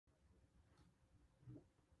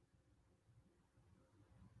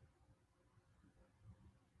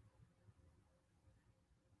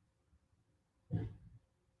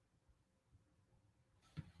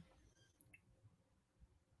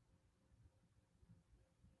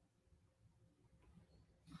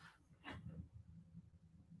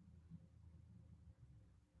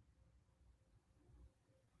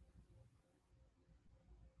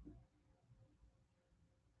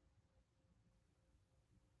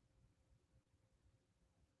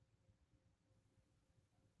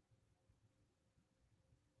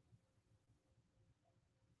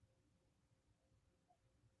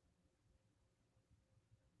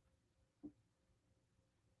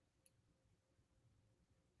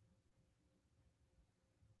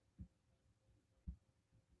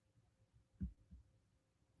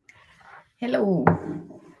Hello.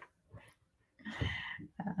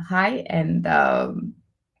 Hi and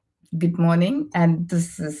good morning. And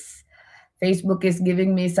this is Facebook is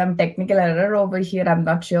giving me some technical error over here. I'm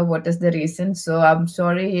not sure what is the reason. So I'm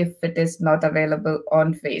sorry if it is not available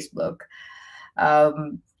on Facebook.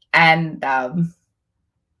 Um, and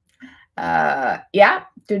yeah,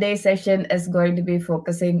 today's session is going to be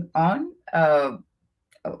focusing on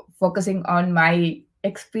my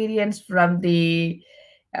experience from the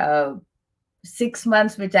uh, 6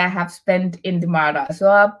 months which I have spent in the Mara.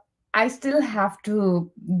 So I still have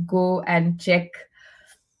to go and check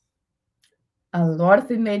a lot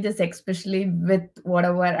of images, especially with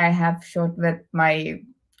whatever I have shot with my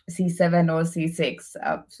C7 or C6.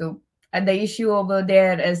 So the issue over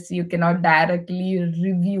there is you cannot directly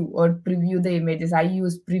review or preview the images. I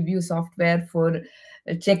use preview software for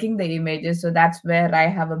checking the images. So that's where I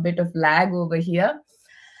have a bit of lag over here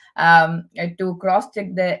to cross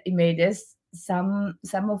check the images. Some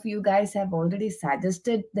of you guys have already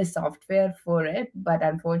suggested the software for it, but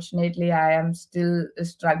unfortunately I am still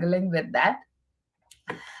struggling with that.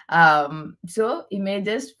 So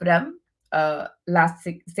images from last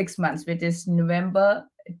 6 months, which is November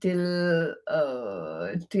till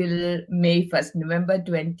May 1st, November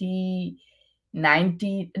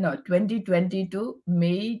 2019, no, 2022,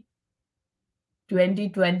 May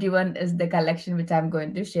 2021 is the collection which I'm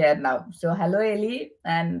going to share now. So hello Ellie,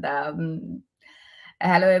 and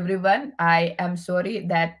hello everyone. I am sorry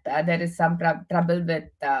that there is some trouble with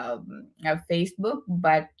Facebook,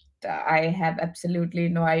 but I have absolutely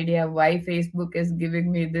no idea why Facebook is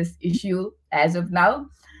giving me this issue as of now.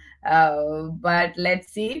 But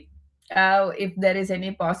let's see if there is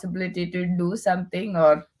any possibility to do something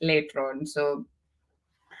or later on. So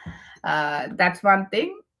that's one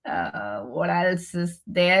thing. What else is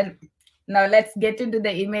there? Now let's get into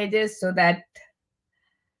the images so that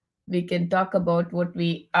we can talk about what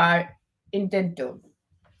we are intent to.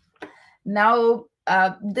 Now,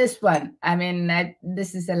 this one,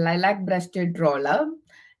 this is a lilac-breasted roller,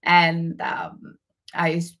 and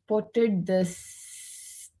I spotted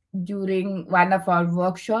this during one of our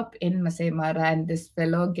workshop in Masai Mara, and this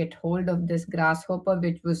fellow get hold of this grasshopper,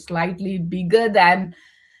 which was slightly bigger than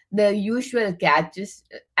the usual catches,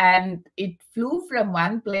 and it flew from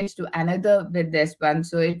one place to another with this one.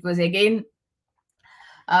 So it was again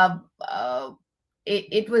uh, uh,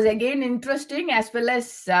 it was again interesting, as well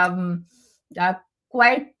as uh,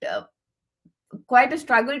 quite quite a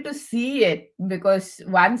struggle to see it, because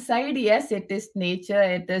one side, yes, it is nature,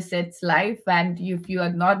 it is its life, and if they are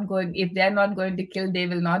not going to kill, they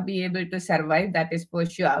will not be able to survive, that is for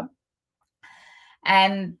sure.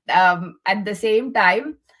 And at the same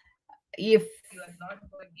time, if they're not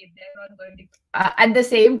going to at the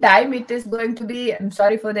same time, it is going to be, I'm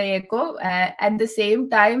sorry for the echo, at the same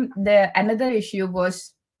time, the another issue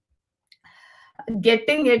was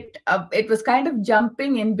getting it was kind of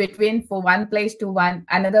jumping in between for one place to one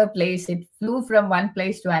another place. It flew from one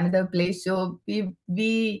place to another place, so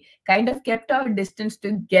we kind of kept our distance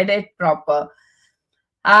to get it proper.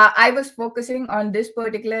 I was focusing on this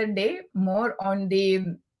particular day more on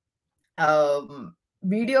the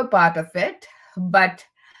video part of it, but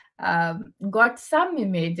got some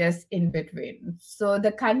images in between. So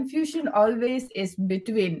the confusion always is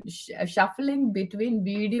between shuffling between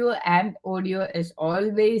video and audio is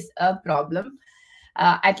always a problem,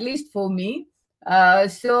 at least for me.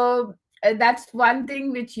 That's one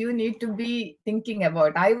thing which you need to be thinking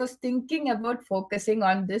about. I was thinking about focusing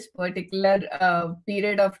on this particular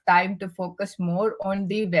period of time to focus more on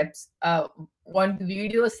the on the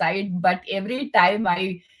video side, but every time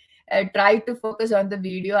I try to focus on the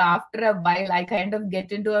video, after a while I kind of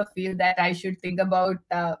get into a feel that I should think about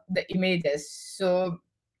the images. So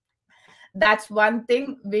that's one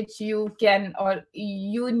thing which you can, or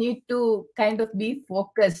you need to kind of be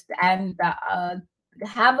focused and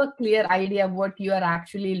have a clear idea of what you are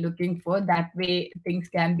actually looking for. That way things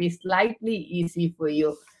can be slightly easy for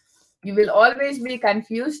you. You will always be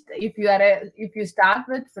confused if you start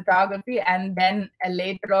with photography and then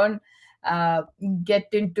later on uh, get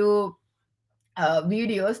into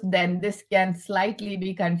videos, then this can slightly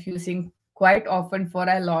be confusing quite often for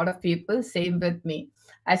a lot of people. Same with me.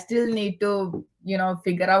 I still need to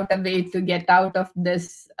figure out a way to get out of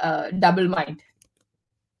this double mind.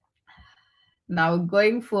 Now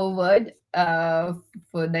going forward,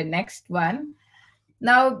 for the next one.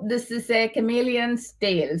 Now, this is a chameleon's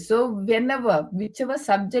tail. So, whichever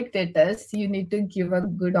subject it is, you need to give a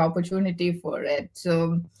good opportunity for it.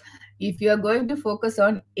 So, if you are going to focus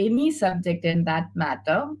on any subject in that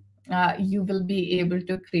matter, you will be able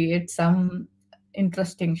to create some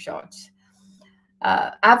interesting shots.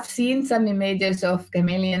 I've seen some images of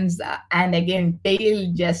chameleons, and again,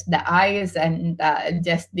 tail, just the eyes, and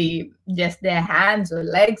just their hands or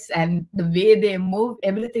legs, and the way they move.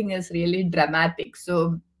 Everything is really dramatic.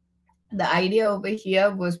 So the idea over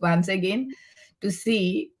here was once again to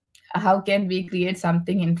see how can we create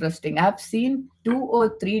something interesting. I've seen two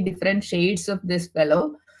or three different shades of this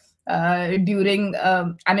fellow during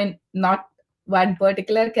I mean, not one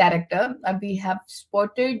particular character. We have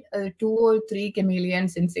spotted two or three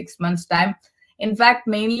chameleons in 6 months time. In fact,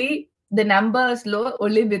 mainly the number is low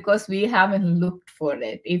only because we haven't looked for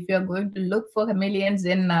it. If you're going to look for chameleons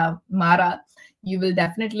in Mara, you will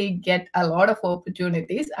definitely get a lot of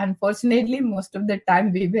opportunities. Unfortunately, most of the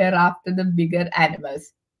time we were after the bigger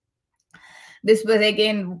animals. This was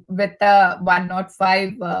again with a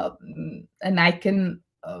 105 Nikon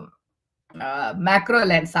macro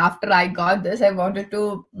lens. After I got this, I wanted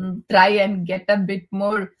to try and get a bit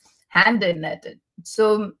more hand in it.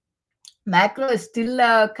 So macro is still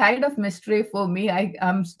a kind of mystery for me.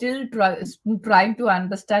 I'm still trying to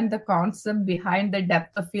understand the concept behind the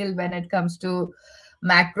depth of field when it comes to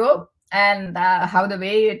macro, and how the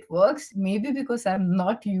way it works. Maybe because I'm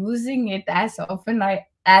not using it as often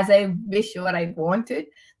as I wish or I wanted.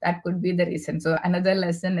 That could be the reason. So another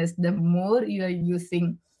lesson is, the more you are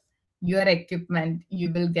using your equipment,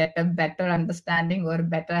 you will get a better understanding or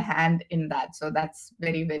better hand in that. So that's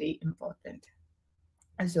very, very important.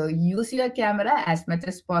 So use your camera as much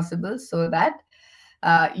as possible so that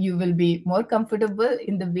you will be more comfortable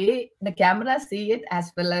in the way the camera see it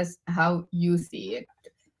as well as how you see it.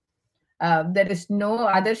 There is no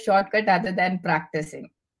other shortcut other than practicing.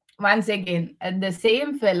 Once again, the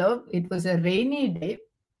same fellow, it was a rainy day,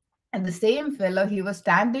 and the same fellow, he was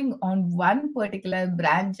standing on one particular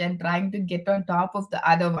branch and trying to get on top of the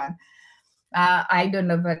other one. I don't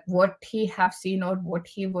know what he have seen or what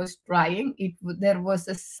he was trying. There was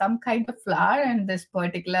some kind of flower, and this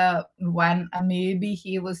particular one, maybe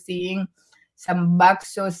he was seeing some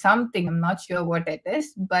bugs or something. I'm not sure what it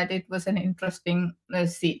is, but it was an interesting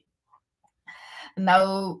scene.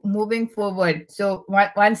 Now moving forward, so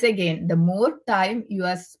once again, the more time you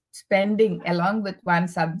are spending along with one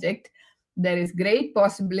subject, there is great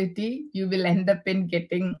possibility you will end up in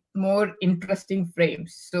getting more interesting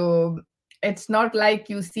frames. So it's not like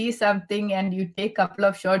you see something and you take a couple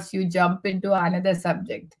of shots, you jump into another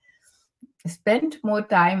subject. Spend more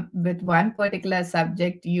time with one particular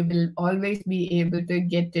subject, you will always be able to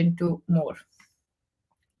get into more.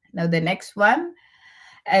 Now the next one,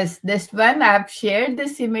 as this one, I've shared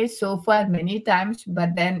this image so far many times,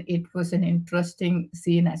 but then it was an interesting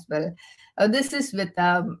scene as well. This is with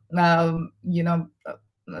C7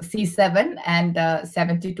 and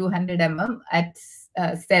 7200 at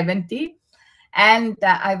 70, and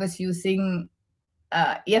I was using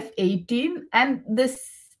F18, and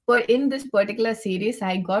in this particular series,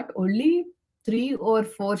 I got only 3 or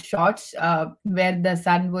 4 shots where the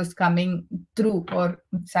sun was coming through, or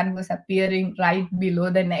sun was appearing right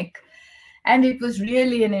below the neck, and it was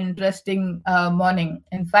really an interesting morning.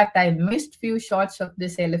 In fact, I missed few shots of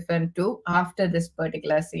this elephant too after this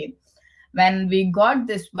particular scene. When we got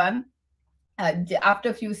this one, after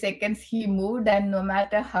a few seconds he moved, and no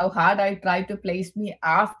matter how hard I tried to place me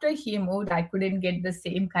after he moved, I couldn't get the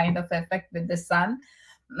same kind of effect with the sun.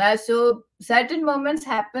 So certain moments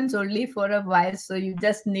happens only for a while, so you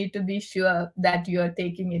just need to be sure that you are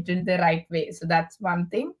taking it in the right way. So that's one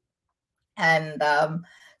thing. And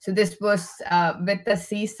so this was with the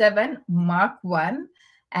C7 Mark 1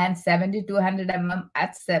 and 7200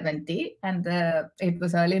 at 70, and it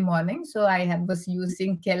was early morning, so was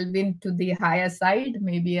using Kelvin to the higher side,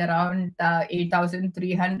 maybe around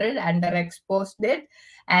 8300, underexposed it,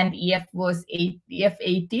 and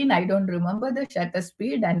F18, I don't remember the shutter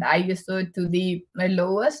speed, and ISO to the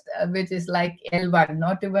lowest, which is like L1,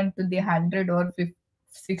 not even to the 100 or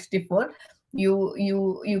 64.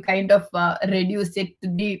 You kind of reduce it to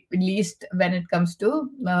the least when it comes to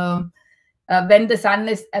when the sun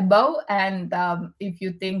is above, and if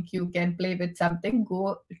you think you can play with something,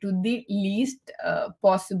 go to the least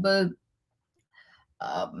possible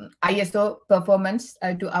ISO performance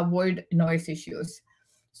to avoid noise issues.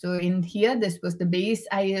 So in here, this was the base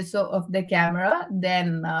ISO of the camera,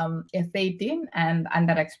 then F18, and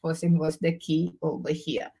underexposing was the key over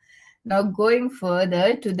here. Now going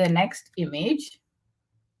further to the next image,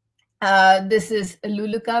 this is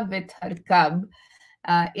Luluka with her cub,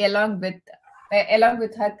 along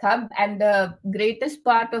with her cub, and the greatest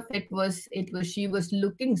part of it was she was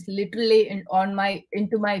looking literally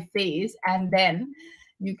into my face, and then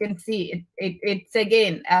you can see it's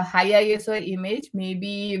again a high ISO image,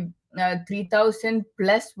 maybe 3000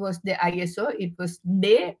 plus was the ISO. It was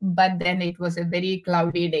day, but then it was a very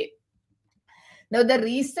cloudy day. Now, the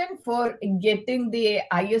reason for getting the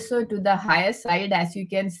ISO to the higher side, as you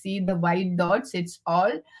can see the white dots, it's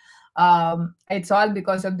all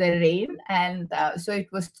because of the rain, and so it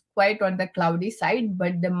was quite on the cloudy side,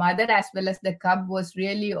 but the mother as well as the cub was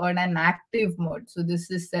really on an active mode. So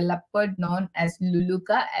this is a leopard known as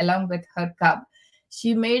Luluka along with her cub.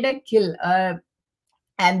 She made a kill,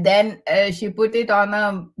 and then she put it on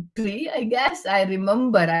a tree, I guess. I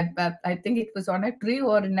remember, I think it was on a tree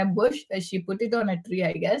or in a bush. She put it on a tree,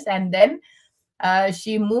 I guess, and then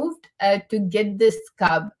she moved to get this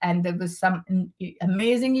cub, and there was some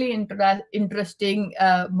amazingly interesting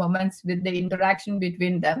moments with the interaction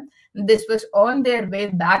between them. This was on their way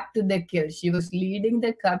back to the kill. She was leading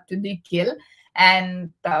the cub to the kill,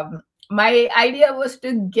 and my idea was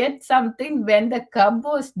to get something when the cub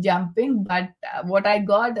was jumping, but what I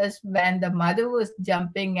got is when the mother was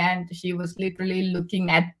jumping and she was literally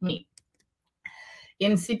looking at me.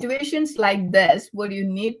 In situations like this, what you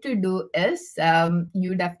need to do is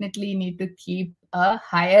you definitely need to keep a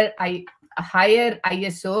higher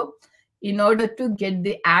ISO in order to get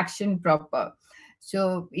the action proper.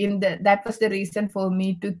 So that was the reason for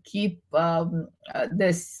me to keep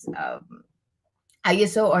this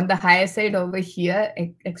ISO on the higher side over here,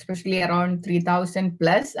 especially around 3000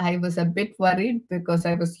 plus. I was a bit worried because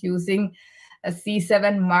I was using a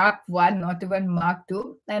C7 Mark 1, not even Mark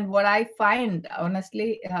 2. And what I find,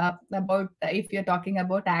 honestly, about if you're talking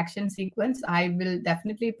about action sequence, I will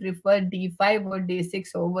definitely prefer D5 or D6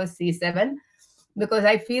 over C7, because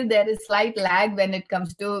I feel there is slight lag when it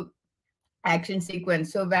comes to action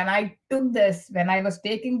sequence. So when I was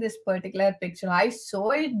taking this particular picture, I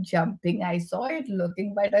saw it jumping, I saw it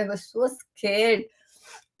looking, but I was so scared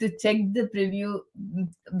to check the preview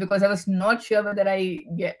because I was not sure whether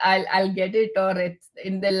I'll get it, or it's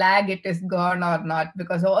in the lag it is gone or not,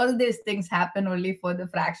 because all these things happen only for the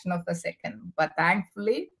fraction of a second. But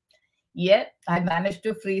thankfully, yeah, I managed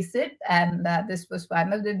to freeze it, and this was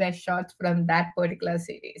one of the best shots from that particular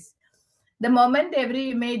series. The moment every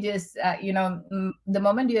image is, the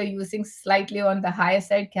moment you're using slightly on the higher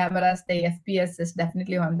side cameras, the FPS is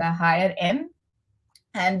definitely on the higher end,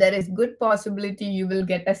 and there is good possibility you will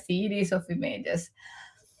get a series of images.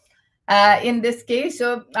 In this case,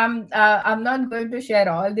 so I'm not going to share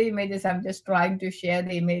all the images. I'm just trying to share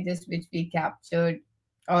the images which we captured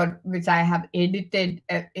or which I have edited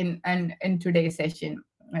in today's session.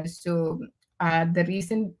 So the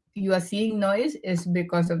reason you are seeing noise is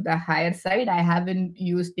because of the higher side. I haven't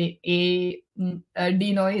used the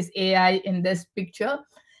denoise AI in this picture.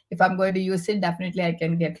 If I'm going to use it, definitely I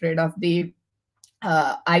can get rid of the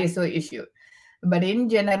ISO issue. But in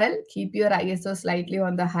general, keep your ISO slightly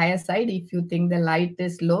on the higher side if you think the light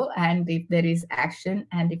is low and if there is action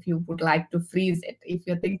and if you would like to freeze it. If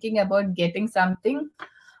you're thinking about getting something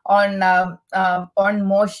on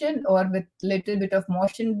motion or with little bit of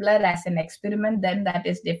motion blur as an experiment, then that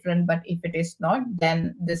is different. But if it is not,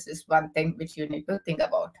 then this is one thing which you need to think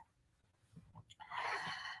about.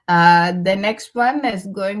 The next one is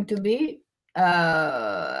going to be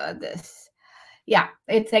this. Yeah,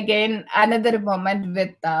 it's again another moment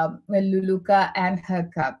with Luluka and her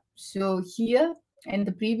cub. So here in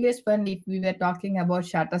the previous one, if we were talking about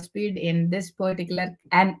shutter speed, in this particular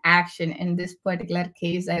and action, in this particular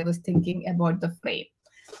case, I was thinking about the frame.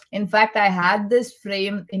 In fact, I had this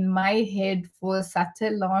frame in my head for such a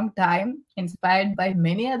long time, inspired by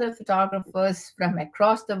many other photographers from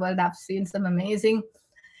across the world. I've seen some amazing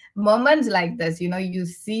moments like this. You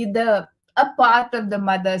see a part of the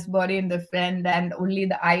mother's body in the front and only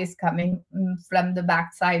the eyes coming from the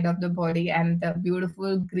back side of the body, and the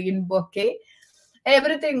beautiful green bouquet.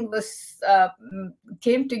 Everything was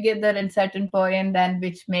came together in certain point, and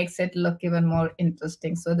which makes it look even more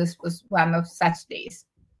interesting. So this was one of such days.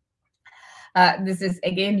 This is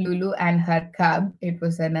again Lulu and her cub. It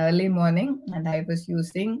was an early morning, and I was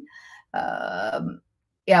using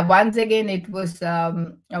once again it was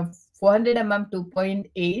a 400 mm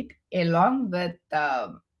 2.8 along with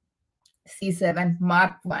C7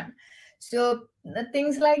 Mark 1. So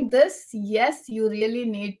things like this, yes, you really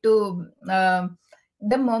need to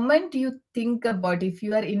the moment you think about, if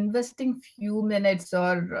you are investing few minutes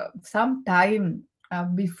or some time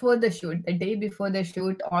before the shoot, the day before the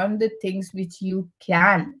shoot, on the things which you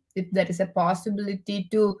can, if there is a possibility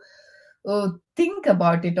to think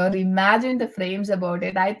about it or imagine the frames about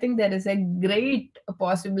it, I think there is a great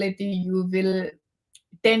possibility you will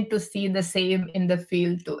tend to see the same in the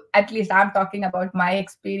field too. At least I'm talking about my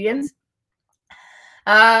experience.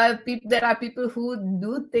 There are people who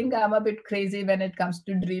do think I'm a bit crazy when it comes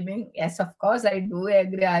to dreaming. Yes, of course, I do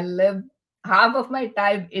agree. I live half of my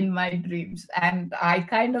time in my dreams, and I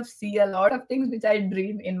kind of see a lot of things which I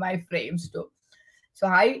dream in my frames too. So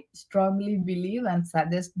I strongly believe and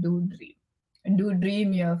suggest do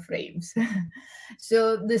dream your frames.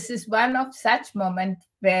 So this is one of such moment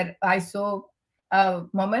where I saw a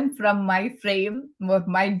moment from my frame,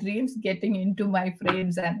 my dreams getting into my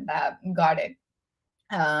frames, and got it.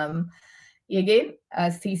 um, Again,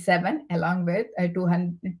 C7 along with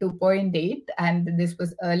 2.8, and this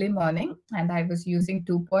was early morning, and I was using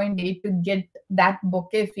 2.8 to get that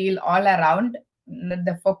bokeh feel all around.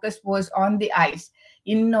 The focus was on the eyes.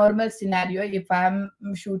 In normal scenario, if I'm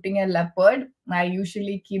shooting a leopard, I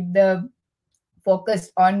usually keep the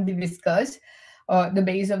focus on the whiskers or the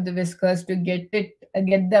base of the whiskers to get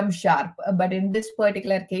them sharp. But in this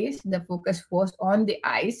particular case, the focus was on the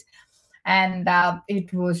eyes, and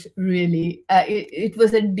it was really it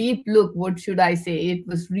was a deep look. What should I say? It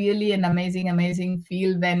was really an amazing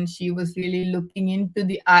feel when she was really looking into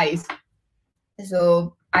the eyes.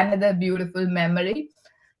 So another beautiful memory.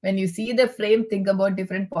 When you see the frame, think about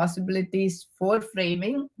different possibilities for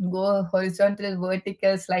framing. Go horizontal,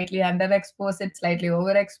 vertical, slightly underexpose it, slightly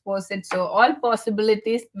overexpose it. So all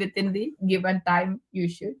possibilities within the given time you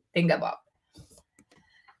should think about.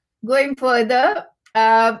 Going further,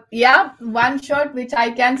 yeah, one shot which I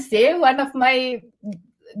can say one of my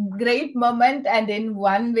great moment, and in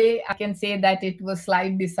one way I can say that it was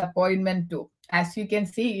slight disappointment too. As you can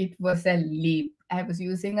see, it was a leap. I was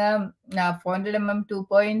using a 400 mm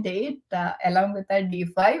 2.8 along with a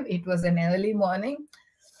D5. It was an early morning.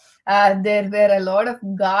 There were a lot of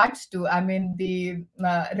guards too. I mean, the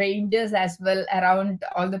rangers as well around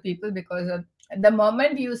all the people, because the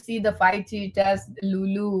moment you see the five cheetahs,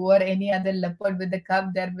 Lulu, or any other leopard with the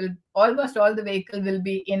cub, there will almost all the vehicle will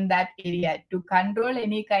be in that area to control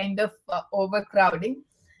any kind of overcrowding.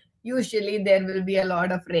 Usually, there will be a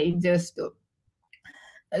lot of rangers too.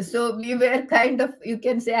 So we were kind of, you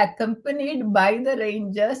can say, accompanied by the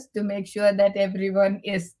rangers to make sure that everyone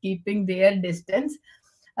is keeping their distance.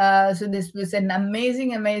 So this was an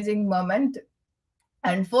amazing moment.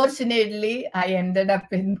 Unfortunately, I ended up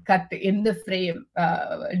in cut in the frame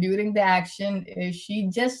during the action. She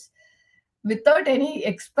just, without any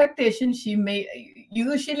expectation, she may,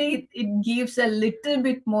 usually it gives a little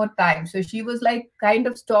bit more time. So she was like kind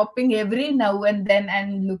of stopping every now and then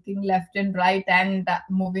and looking left and right and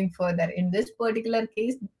moving further. In this particular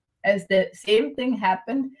case, as the same thing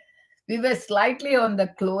happened, we were slightly on the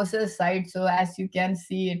closer side. So as you can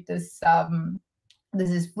see, it is this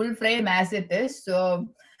is full frame as it is. So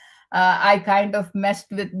I kind of messed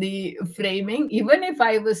with the framing. Even if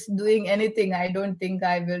I was doing anything, I don't think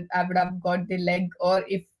I would have got the leg, or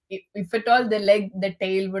if at all the leg, the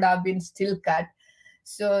tail would have been still cut.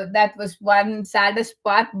 So that was one saddest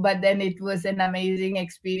part, but then it was an amazing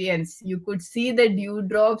experience. You could see the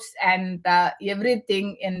dewdrops and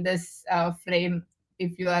everything in this frame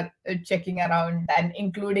if you are checking around, and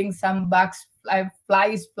including some bugs,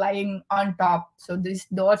 flies flying on top. So these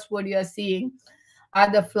dots, what you are seeing,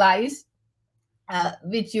 are the flies,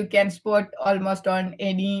 which you can spot almost on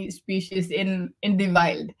any species in the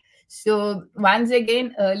wild. So once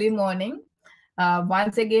again, early morning,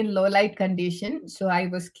 once again, low light condition. So I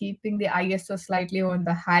was keeping the ISO slightly on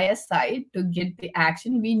the higher side to get the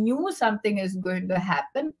action. We knew something is going to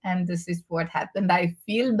happen, and this is what happened. I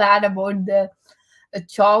feel bad about the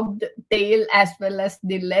chopped tail as well as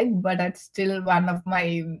the leg, but it's still one of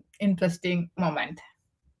my interesting moment.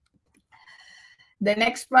 The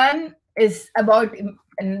next one is about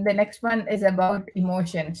and the next one is about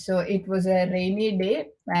emotion. So it was a rainy day,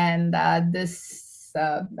 and this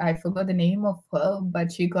I forgot the name of her,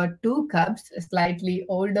 but she got two cubs, slightly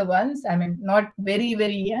older ones. I mean, not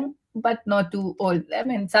very young, but not too old. I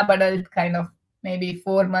mean, some adult kind of, maybe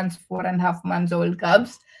 4 months, 4.5 months old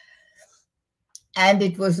cubs. And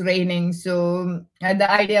it was raining, so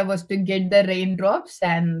the idea was to get the raindrops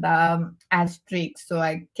and as streaks. So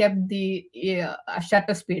I kept the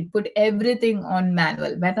shutter speed, put everything on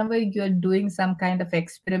manual. Whenever you're doing some kind of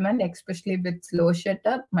experiment, especially with slow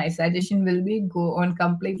shutter, my suggestion will be go on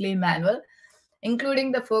completely manual,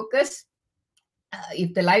 including the focus.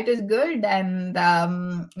 If the light is good, and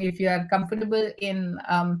if you are comfortable in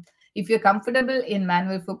if you're comfortable in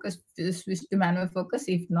manual focus, switch to manual focus.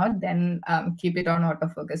 If not, then keep it on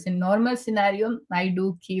autofocus. In normal scenario, I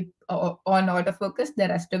do keep on autofocus. The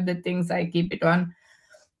rest of the things I keep it on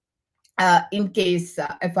in case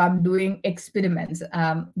if I'm doing experiments,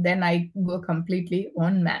 then I go completely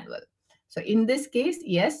on manual. So in this case,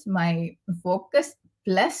 yes, my focus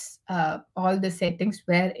plus all the settings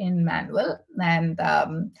were in manual, and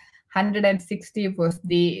 160 was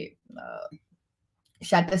the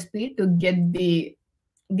shutter speed to get the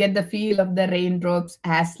feel of the raindrops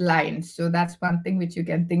as lines. So that's one thing which you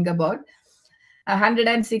can think about.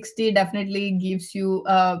 160 definitely gives you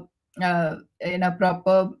in a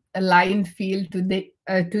proper line feel to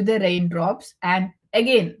the raindrops. And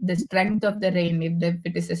again, the strength of the rain, if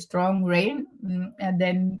it is a strong rain,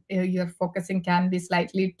 then your focusing can be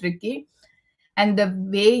slightly tricky. And the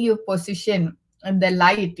way you position the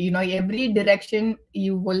light, every direction,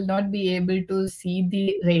 you will not be able to see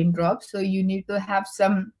the raindrops. So you need to have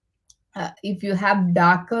some if you have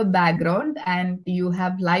darker background and you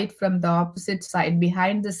have light from the opposite side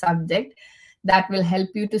behind the subject, that will help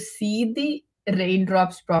you to see the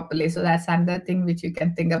raindrops properly. So that's another thing which you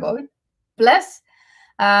can think about. Plus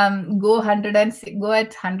go go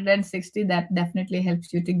at 160. That definitely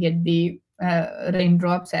helps you to get the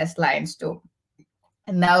raindrops as lines too.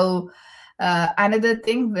 Now another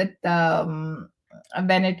thing with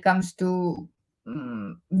when it comes to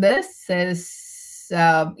this is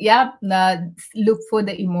look for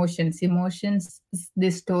the emotions, the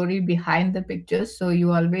story behind the pictures. So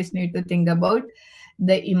you always need to think about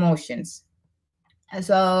the emotions.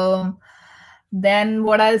 So then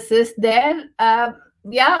what else is there? I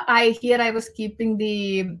was keeping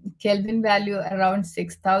the Kelvin value around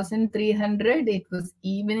 6,300. It was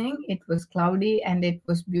evening, it was cloudy, and it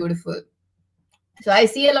was beautiful. So I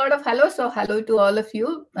see a lot of hello. So hello to all of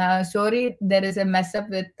you. Sorry, there is a mess up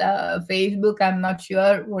with Facebook. I'm not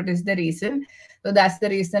sure what is the reason. So that's the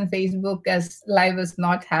reason Facebook as live is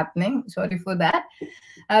not happening. Sorry for that.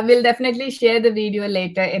 We'll definitely share the video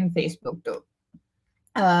later in Facebook too.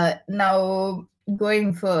 Now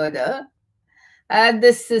going further,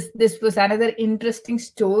 this was another interesting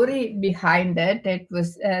story behind it. It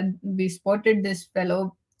was we spotted this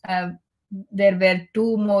fellow. There were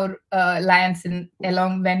two more lions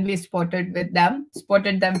along when we spotted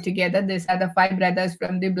them together. These are the five brothers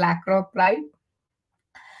from the Black Rock Pride,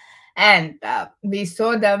 and we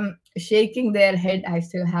saw them shaking their head. I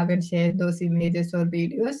still haven't shared those images or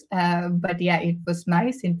videos, but yeah, it was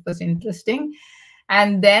nice, it was interesting.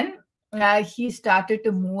 And then he started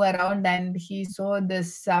to move around, and he saw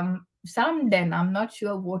this some den. I'm not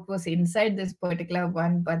sure what was inside this particular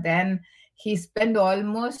one, but then he spent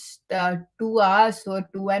almost 2 hours or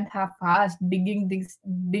 2.5 hours digging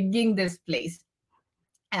this place.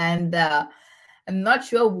 And I'm not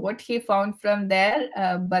sure what he found from there,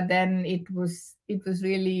 but then it was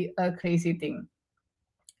really a crazy thing.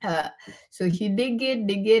 So he dig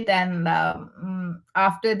it, and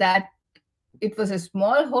after that, it was a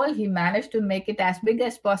small hole. He managed to make it as big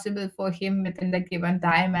as possible for him within the given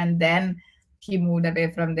time, and then he moved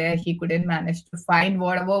away from there. He couldn't manage to find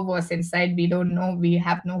whatever was inside. We don't know. We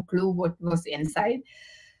have no clue what was inside.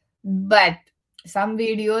 But some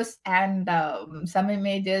videos and some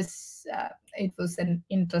images, it was an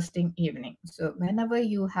interesting evening. So whenever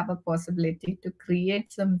you have a possibility to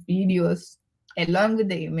create some videos along with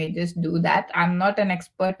the images, do that. I'm not an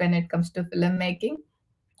expert when it comes to filmmaking,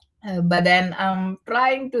 but then I'm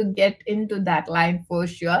trying to get into that line for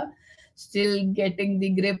sure. Still getting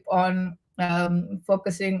the grip on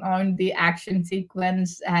focusing on the action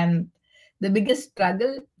sequence. And the biggest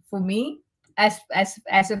struggle for me as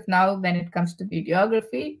of now when it comes to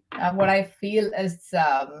videography, what I feel is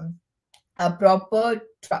a proper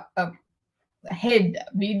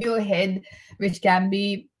video head, which can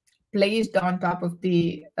be placed on top of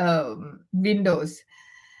the windows.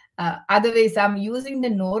 Otherwise, I'm using the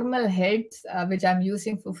normal heads, which I'm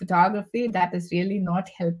using for photography. That is really not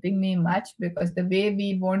helping me much, because the way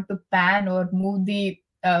we want to pan or move the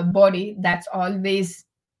body, that's always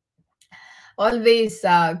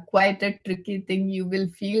quite a tricky thing. You will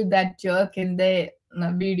feel that jerk in the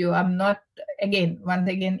video. I'm not, once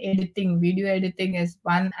again, video editing is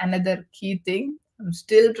another key thing. I'm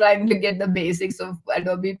still trying to get the basics of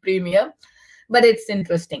Adobe Premiere, but it's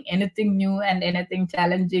interesting. Anything new and anything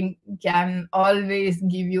challenging can always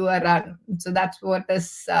give you a run. So that's what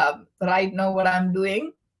is right now what I'm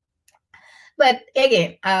doing. But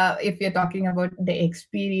again, if you're talking about the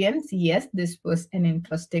experience, yes, this was an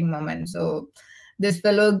interesting moment. So this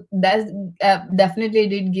fellow definitely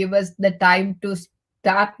did give us the time to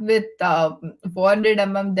start with 400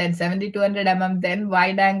 mm, then 7200 mm, then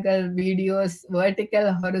wide angle videos,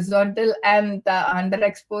 vertical, horizontal, and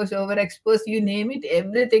underexposed, overexposed, you name it,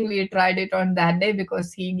 everything we tried it on that day,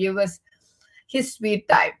 because he gave us his sweet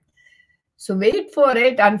time. So wait for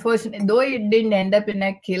it. Unfortunately, though it didn't end up in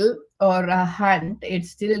a kill or a hunt, it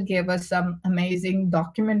still gave us some amazing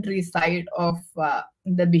documentary side of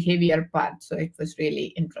the behavior part. So it was really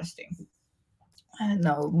interesting. And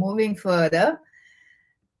now moving further,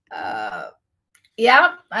 uh,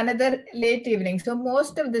 yeah, another late evening. So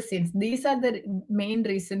most of the scenes, these are the main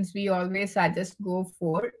reasons we always suggest go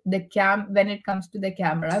for the when it comes to the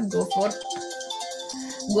camera, go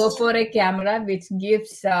for a camera which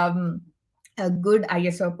gives a good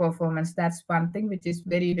ISO performance. That's one thing which is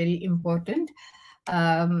very, very important.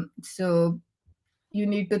 So you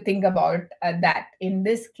need to think about that. In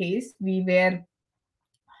this case,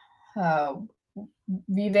 uh,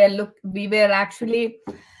 we were actually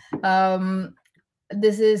um,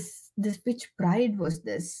 this which pride was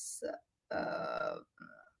this? Uh,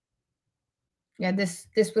 yeah, this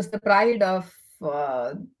was the pride of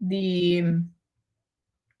the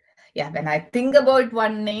yeah, when I think about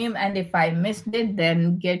one name and if I missed it,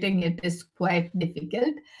 then getting it is quite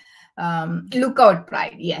difficult. Lookout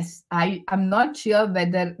Pride, yes. I'm not sure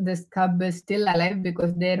whether this cub is still alive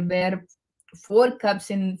because there were four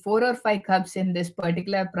or five cubs in this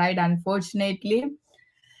particular pride. Unfortunately,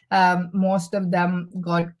 most of them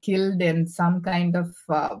got killed in some kind of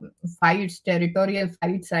fights, territorial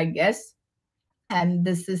fights, I guess. And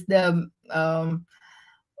this is the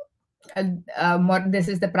this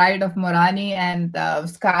is the pride of Morani and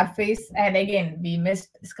Scarface. And again, we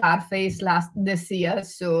missed Scarface this year,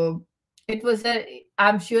 so it was a.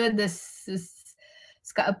 I'm sure this is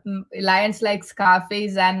lions like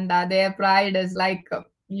Scarface and their pride is like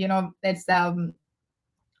it's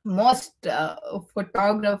most the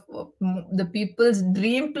people's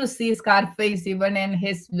dream to see Scarface even in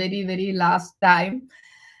his very very last time.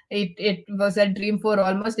 It was a dream for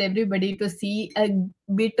almost everybody to see a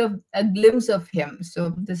bit of a glimpse of him.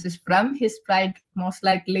 So this is from his pride, most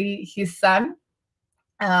likely his son.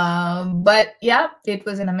 But yeah, it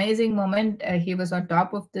was an amazing moment. He was on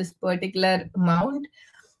top of this particular mount.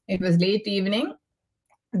 It was late evening.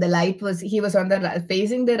 The light was he was on the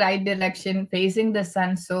facing the right direction, facing the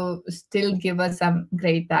sun, so still give us some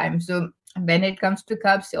great time. So when it comes to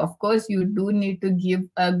cubs, of course you do need to give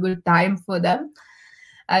a good time for them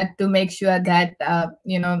to make sure that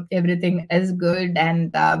everything is good,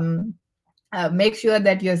 and make sure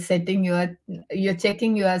that you're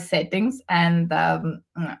checking your settings, and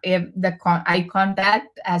if the eye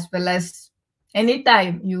contact, as well as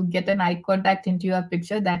anytime you get an eye contact into your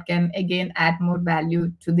picture, that can again add more value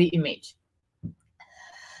to the image.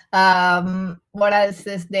 What else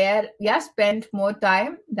is there? Yeah, spend more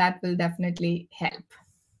time. That will definitely help.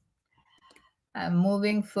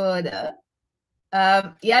 Moving further,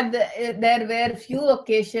 there were few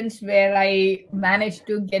occasions where I managed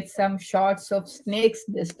to get some shots of snakes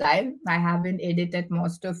this time. I haven't edited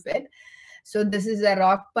most of it. So this is a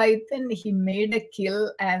rock python. He made a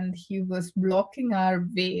kill and he was blocking our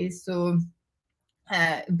way. So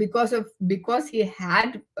because he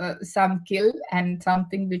had some kill and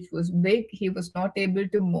something which was big, he was not able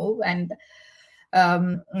to move, and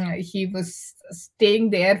he was staying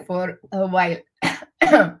there for a while.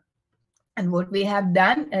 And what we have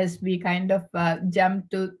done is we kind of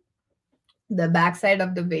jumped to the backside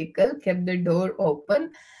of the vehicle, kept the door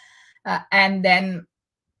open, and then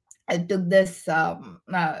I took this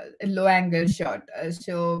low angle shot.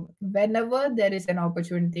 So whenever there is an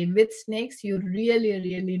opportunity with snakes, you really,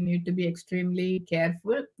 really need to be extremely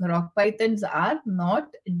careful. Rock pythons are not,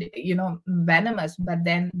 venomous, but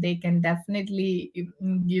then they can definitely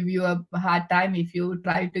give you a hard time if you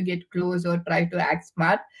try to get close or try to act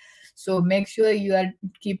smart. So make sure you are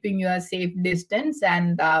keeping your safe distance,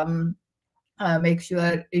 and make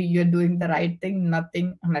sure you're doing the right thing,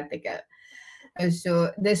 nothing unethical.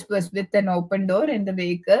 So this was with an open door in the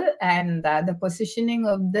vehicle, and the positioning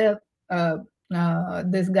of the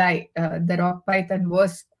this guy, the rock python,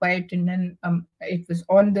 was quite in an it was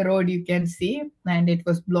on the road, you can see, and it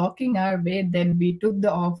was blocking our way. Then we took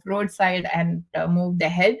the off-road side and moved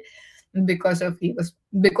ahead because he was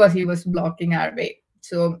blocking our way.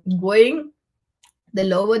 So going the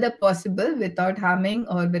lower the possible without harming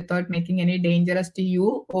or without making any dangerous to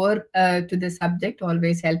you or to the subject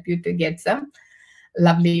always help you to get some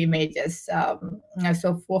lovely images.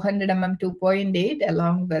 So 400 mm 2.8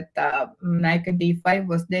 along with Nikon D5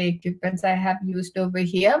 was the equipments I have used over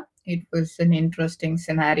here. It was an interesting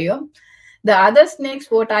scenario. The other snakes,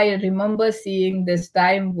 what I remember seeing this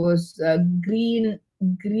time was green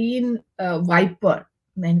viper,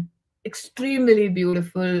 and extremely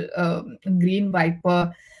beautiful green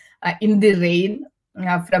viper in the rain.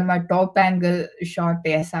 From a top angle shot,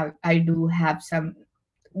 yes, I do have some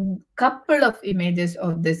couple of images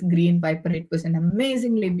of this green viper. It was an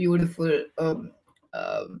amazingly beautiful um,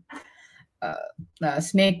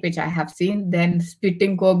 snake which I have seen. Then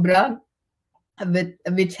spitting cobra, with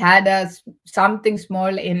which had something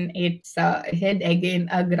small in its head, again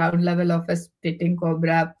a ground level of a spitting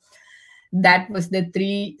cobra. That was the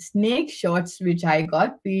three snake shots which I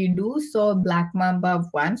got. We do saw black mamba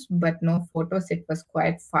once, but no photos. It was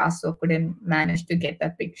quite fast, so couldn't manage to get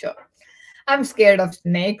a picture. I'm scared of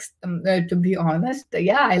snakes, to be honest.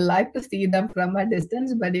 Yeah, I like to see them from a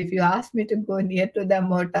distance, but if you ask me to go near to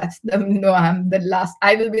them or touch them, no, I'm the last.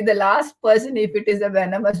 I will be the last person if it is a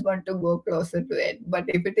venomous one to go closer to it. But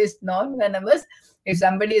if it is non-venomous, if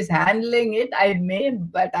somebody is handling it, I may,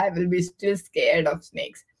 but I will be still scared of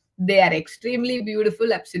snakes. They are extremely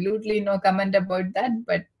beautiful, absolutely no comment about that,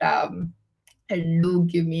 but do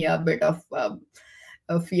give me a bit of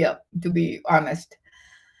a fear, to be honest.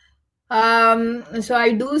 So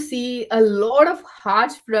I do see a lot of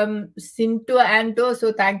hearts from Sinto Anto.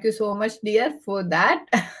 So thank you so much, dear, for that.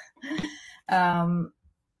 um,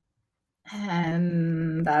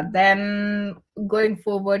 and then going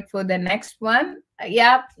forward for the next one,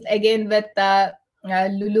 yeah, again with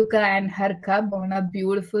Luluka and her cub on a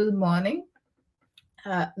beautiful morning.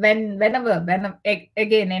 Again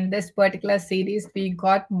in this particular series, we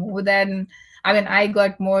got more than, I mean, I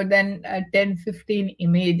got more than 10, 15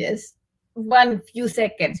 images. One few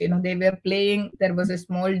seconds, they were playing. There was a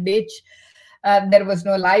small ditch. There was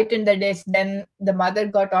no light in the ditch. Then the mother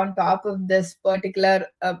got on top of this particular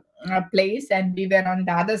place, and we were on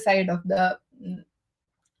the other side of the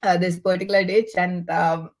this particular ditch. And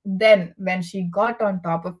then when she got on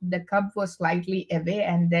top of, the cub was slightly away,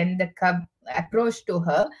 and then the cub approached to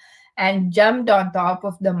her and jumped on top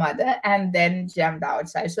of the mother and then jumped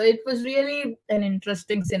outside. So it was really an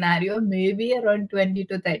interesting scenario, maybe around 20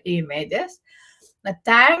 to 30 images.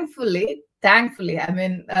 Thankfully, I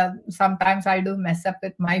mean, sometimes I do mess up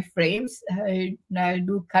with my frames. I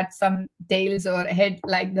do cut some tails or head,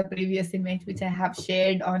 like the previous image which I have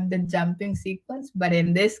shared on the jumping sequence. But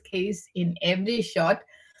in this case, in every shot,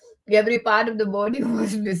 every part of the body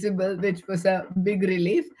was visible, which was a big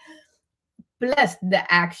relief. Plus the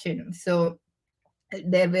action. So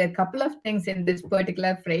there were a couple of things in this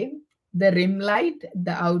particular frame. The rim light,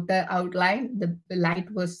 the outer outline, the light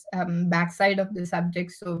was backside of the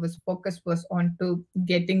subject, so was focus was on to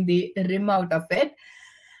getting the rim out of it.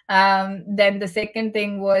 Then the second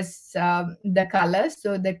thing was the colors.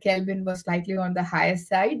 So the Kelvin was slightly on the higher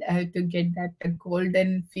side to get that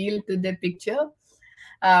golden feel to the picture.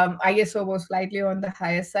 ISO was slightly on the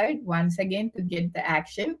higher side, once again to get the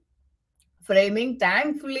action. Framing,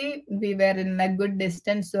 thankfully we were in a good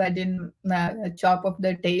distance, so I didn't chop off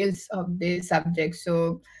the tails of the subject.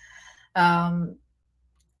 So that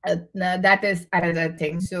is another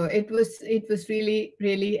thing. So it was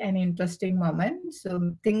really an interesting moment.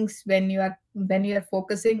 So things, when you are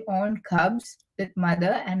focusing on cubs with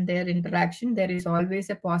mother and their interaction, there is always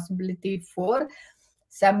a possibility for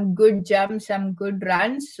some good jumps, some good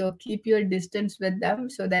runs. So keep your distance with them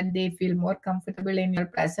so that they feel more comfortable in your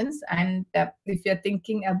presence. And if you're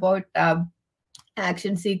thinking about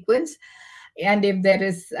action sequence, and if there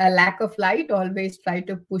is a lack of light, always try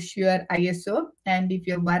to push your ISO. And if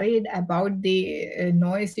you're worried about the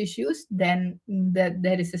noise issues, then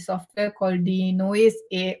there is a software called Denoise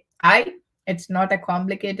AI. It's not a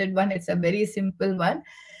complicated one, it's a very simple one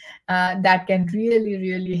that can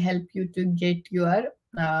really help you to get your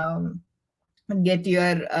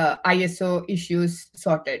ISO issues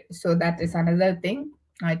sorted. So that is another thing.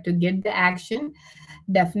 To get the action,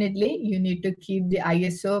 definitely you need to keep the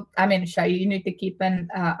ISO. I mean, you need to keep an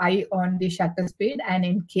eye on the shutter speed. And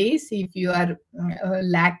in case if you are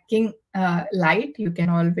lacking light, you can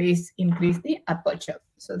always increase the aperture.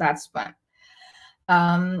 So that's one.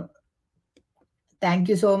 Thank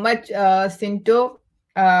you so much, Sinto.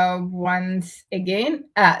 Once again,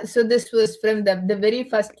 so this was from the very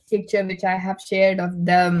first picture which I have shared of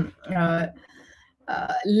the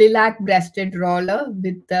lilac-breasted roller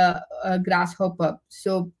with the grasshopper.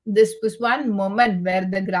 So this was one moment where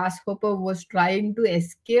the grasshopper was trying to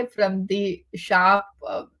escape from the sharp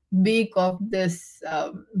beak of this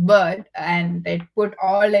bird, and it put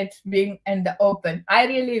all its wing in the open. I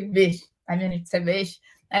really wish, I mean, it's a wish,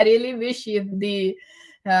 I really wish if the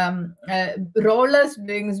roller's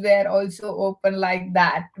wings were also open like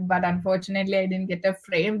that. But unfortunately, I didn't get a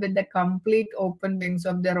frame with the complete open wings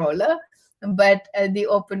of the roller, but the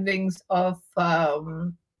open wings of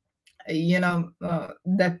the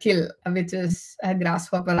kill, which is a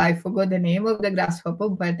grasshopper. I forgot the name of the grasshopper,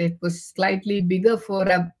 but it was slightly bigger for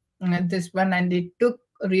this one, and it took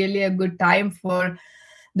really a good time for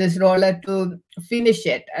this roller to finish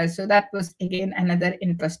it. So that was again another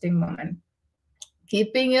interesting moment.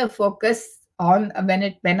 Keeping your focus on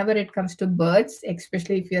whenever it comes to birds,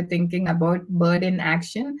 especially if you're thinking about bird in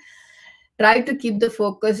action, try to keep the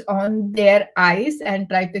focus on their eyes and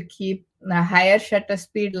try to keep a higher shutter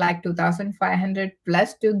speed like 2500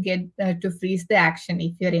 plus to get to freeze the action.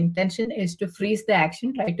 If your intention is to freeze the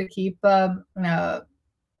action, try to keep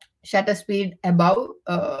shutter speed above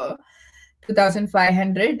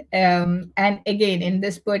 2500. And again, in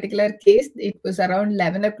this particular case, it was around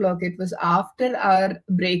 11 o'clock. It was after our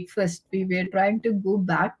breakfast. We were trying to go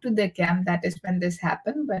back to the camp. That is when this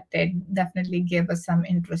happened, but it definitely gave us some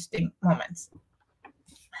interesting moments.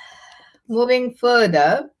 Moving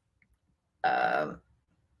further,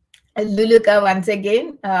 Luluka, once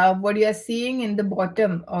again, what you are seeing in the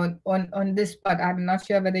bottom on this part, I'm not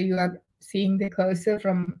sure whether you are seeing the cursor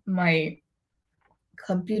from my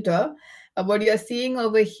computer. What you are seeing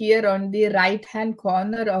over here on the right hand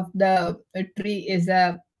corner of the tree is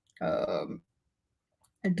a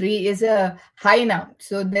hyena.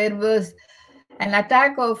 So there was an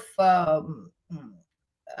attack of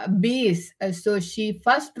bees. So she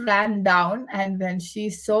first ran down, and when she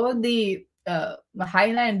saw the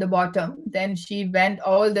hyena in the bottom, then she went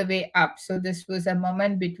all the way up. So this was a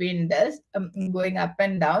moment between this going up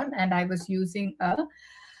and down, and I was using a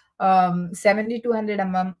 7200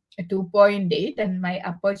 mm 2.8, and my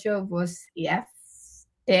aperture was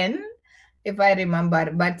f10 if I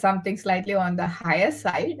remember, but something slightly on the higher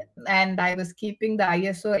side. And I was keeping the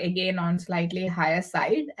ISO again on slightly higher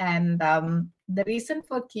side. And the reason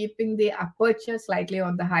for keeping the aperture slightly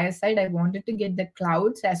on the higher side, I wanted to get the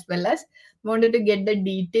clouds as well as wanted to get the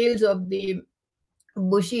details of the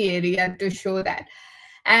bushy area to show that.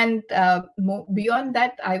 And beyond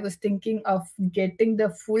that, I was thinking of getting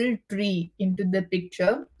the full tree into the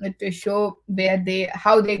picture to show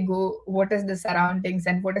how they go, what is the surroundings,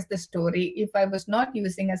 and what is the story. If I was not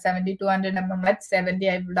using a 7200 mm at 70,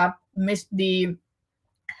 I would have missed the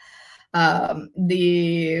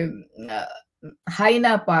the uh,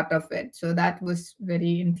 hyena part of it. So that was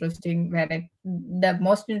very interesting. The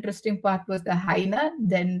most interesting part was the hyena,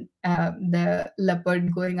 then the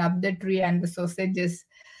leopard going up the tree, and the sausages.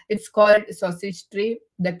 It's called sausage tree.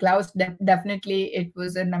 The clouds, definitely, it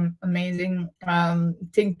was an amazing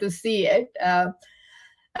thing to see it.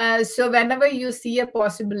 So whenever you see a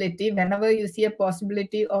possibility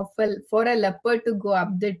for a leopard to go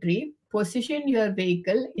up the tree, position your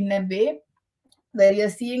vehicle in a way where you're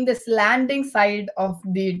seeing the slanting side of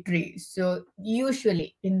the tree. So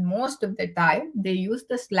usually, in most of the time, they use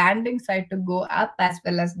the slanting side to go up as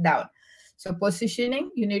well as down. So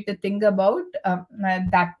positioning, you need to think about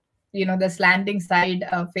that, the slanting side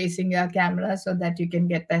facing your camera so that you can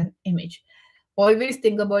get an image. Always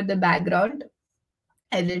think about the background.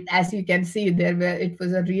 As you can see, it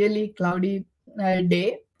was a really cloudy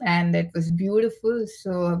day, and it was beautiful.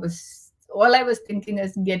 So all I was thinking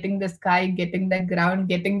is getting the sky, getting the ground,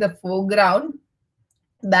 getting the foreground,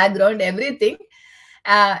 background, everything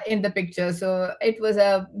in the picture. So it was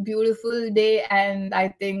a beautiful day, and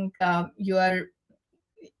I think the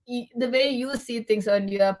way you see things on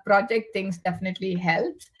your project things definitely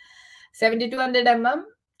helps. 7200 mm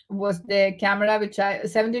was the camera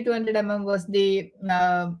 7200 mm was the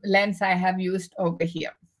lens I have used over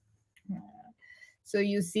here. So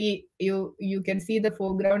you can see the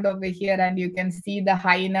foreground over here, and you can see the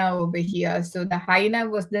hyena over here. So the hyena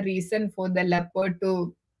was the reason for the leopard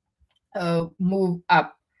to move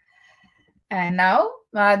up. And now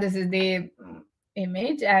this is the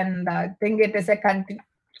image, and I think it is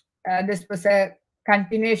this was a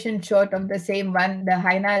continuation shot of the same one. The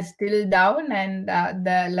hyena is still down, and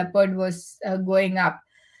the leopard was going up.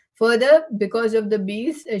 Further, because of the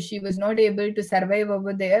bees, she was not able to survive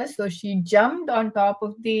over there. So she jumped on top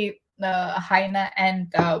of the hyena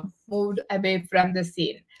and moved away from the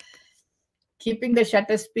scene. Keeping the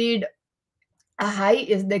shutter speed high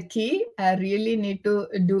is the key. I really need to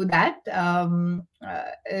do that.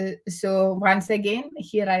 So once again,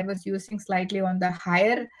 here I was using slightly on the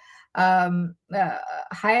higher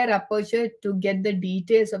aperture to get the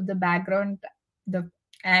details of the background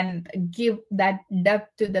and give that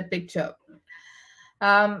depth to the picture.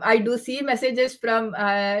 I do see messages from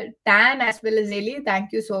Tan as well as Eli.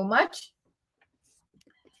 Thank you so much.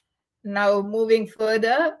 Now moving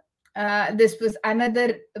further, this was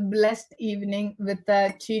another blessed evening with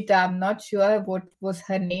a cheetah. I'm not sure what was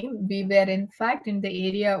her name. We were in fact in the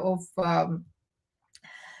area of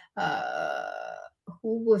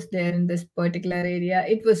who was there in this particular area?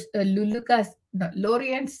 It was Luluka's no,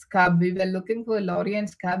 Lorient's cub. We were looking for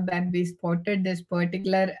Lorient's cub, and we spotted this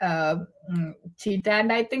particular cheetah.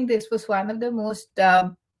 And I think this was one of the most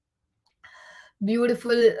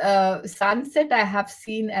beautiful sunset I have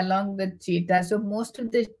seen along with cheetah. So most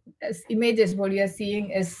of the images what you are seeing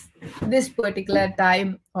is this particular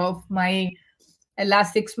time of my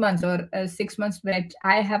last 6 months, or 6 months which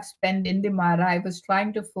I have spent in the Mara. I was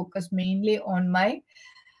trying to focus mainly on my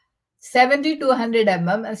 70 to 100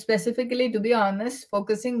 and specifically, to be honest,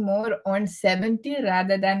 focusing more on 70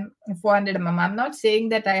 rather than 400 I'm not saying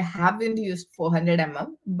that I haven't used 400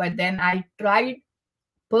 but then I tried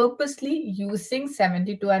purposely using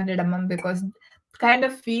 70 to 100 because kind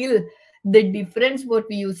of feel the difference what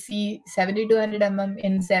you see 70 to 100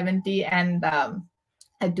 in 70 and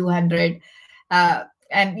 200, uh,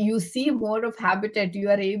 and you see more of habitat. You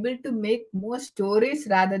are able to make more stories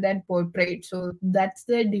rather than portrait. So that's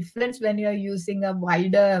the difference when you are using a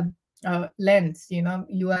wider lens. You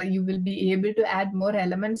will be able to add more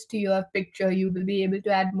elements to your picture. You will be able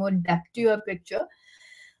to add more depth to your picture,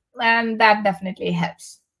 and that definitely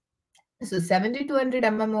helps. So 70 to 100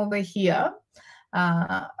 over here,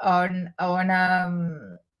 on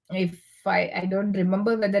if I don't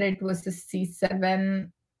remember whether it was a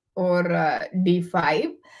C7 or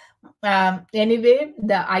D5. Anyway,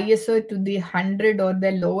 the ISO to the 100 or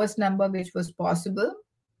the lowest number which was possible,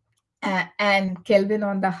 and Kelvin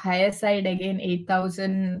on the higher side again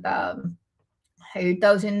 8,000,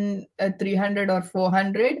 8,300 or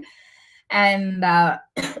 400, and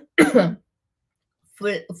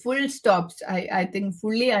full stops. I think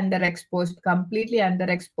fully underexposed, completely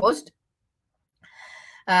underexposed.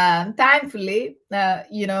 Thankfully,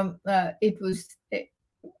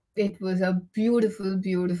 it was a beautiful,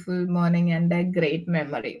 beautiful morning and a great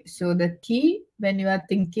memory. So the key when you are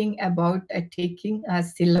thinking about taking a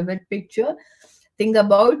silhouette picture, think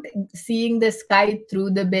about seeing the sky through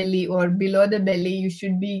the belly or below the belly. You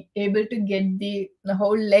should be able to get the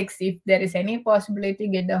whole legs. If there is any possibility,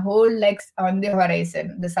 get the whole legs on the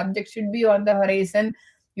horizon. The subject should be on the horizon.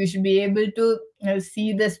 You should be able to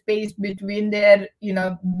see the space between their,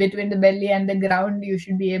 between the belly and the ground. You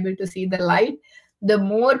should be able to see the light. The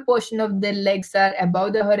more portion of the legs are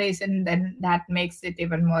above the horizon, then that makes it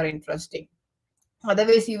even more interesting.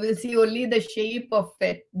 Otherwise, you will see only the shape of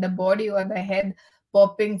it, the body or the head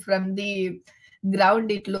popping from the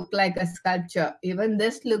ground. It looked like a sculpture. Even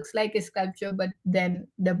this looks like a sculpture, but then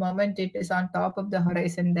the moment it is on top of the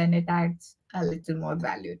horizon, then it adds a little more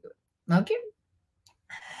value to it. Okay.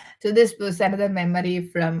 So this was another memory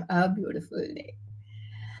from a beautiful day.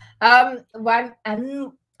 One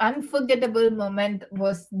unforgettable moment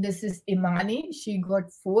was, this is Imani. She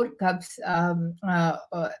got 4 cups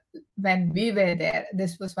when we were there.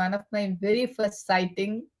 This was one of my very first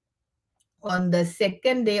sighting on the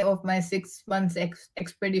second day of my 6 months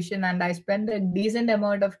expedition, and I spent a decent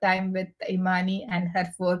amount of time with Imani and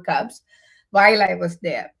her 4 cubs while I was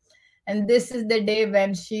there. And this is the day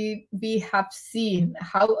when we have seen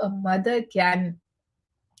how a mother can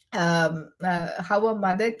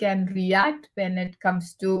react when it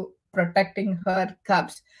comes to protecting her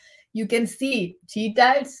cubs. You can see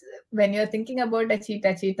cheetahs. When you're thinking about a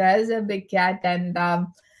cheetah is a big cat, and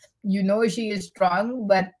she is strong,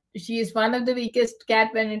 but she is one of the weakest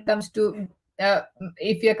cat when it comes to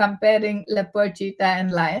if you're comparing leopard, cheetah,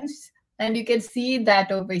 and lions. And you can see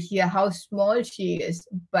that over here, how small she is.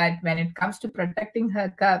 But when it comes to protecting her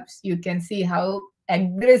cubs, you can see how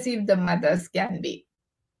aggressive the mothers can be.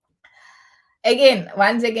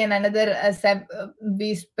 Once again, another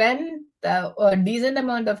we spent a decent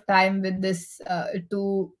amount of time with this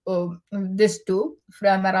two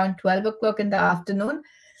from around 12 o'clock in the afternoon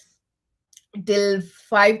till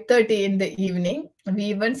 5:30 in the evening. We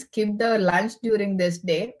even skipped our lunch during this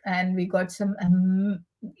day, and we got some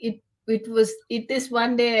it is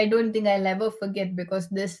one day I don't think I'll ever forget, because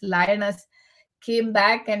this lioness came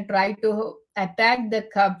back and tried to attack the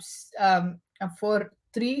cubs for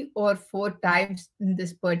 3 or 4 times in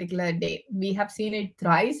this particular day. We have seen it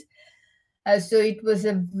thrice. So it was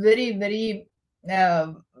a very, very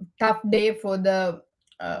tough day for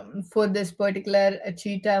this particular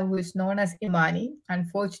cheetah, who is known as Imani.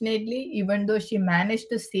 Unfortunately, even though she managed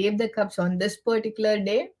to save the cubs on this particular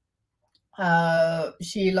day,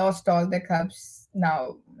 she lost all the cubs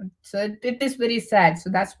now. So it is very sad. So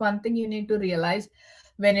that's one thing you need to realize.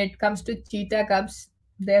 When it comes to cheetah cubs,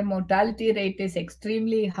 their mortality rate is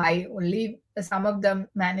extremely high. Only some of them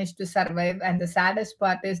manage to survive. And the saddest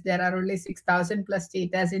part is there are only 6,000 plus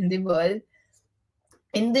cheetahs in the world,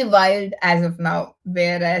 in the wild as of now.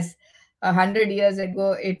 Whereas 100 years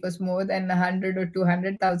ago, it was more than 100 or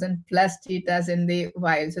 200,000 plus cheetahs in the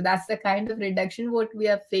wild. So that's the kind of reduction what we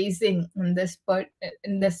are facing in this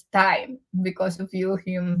time because of we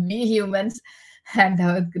humans and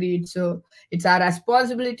our greed. So it's our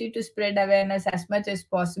responsibility to spread awareness as much as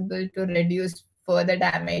possible to reduce further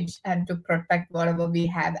damage and to protect whatever we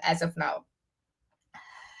have as of now.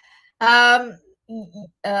 Um,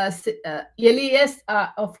 Really, yes,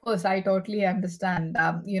 of course, I totally understand.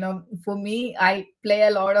 For me, I play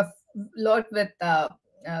a lot with uh,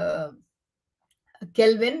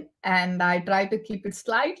 Kelvin, and I try to keep it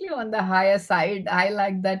slightly on the higher side. I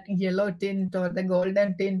like that yellow tint or the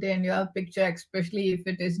golden tint in your picture, especially if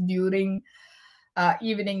it is during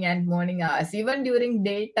evening and morning hours. Even during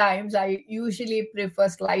daytimes, I usually prefer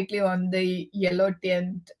slightly on the yellow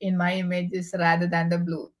tint in my images rather than the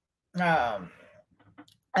blue. Um,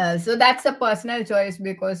 so that's a personal choice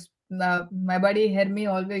because my buddy Hermie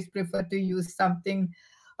always prefer to use something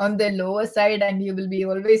on the lower side, and you will be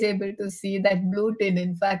always able to see that blue tint.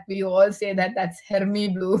 In fact, we all say that that's Hermie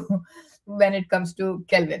blue when it comes to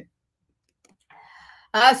Kelvin.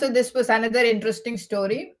 So this was another interesting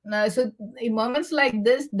story. So in moments like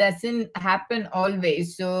this doesn't happen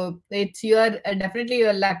always. So it's your definitely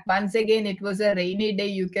your luck. Once again, it was a rainy day.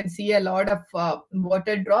 You can see a lot of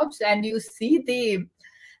water drops, and you see the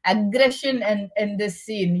aggression and in this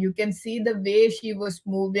scene. You can see the way she was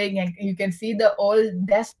moving, and you can see the all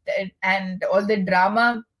dust and all the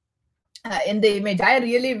drama in the image. I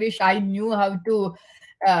really wish I knew how to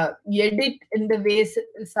edit in the ways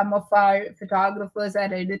some of our photographers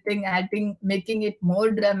are adding, making it more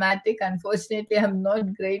dramatic. Unfortunately, I'm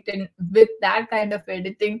not great in with that kind of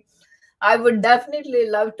editing. I would definitely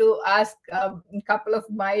love to ask a couple of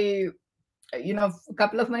my a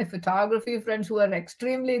couple of my photography friends who are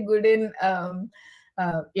extremely good in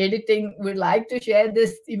editing. Would like to share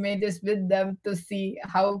these images with them to see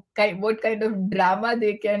what kind of drama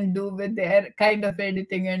they can do with their kind of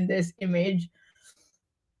editing in this image,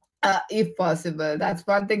 if possible. That's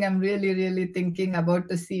one thing I'm really, really thinking about,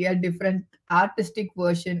 to see a different artistic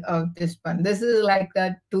version of this one. This is like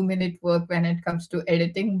a 2-minute work when it comes to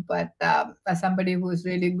editing, but as somebody who's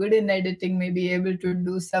really good in editing may be able to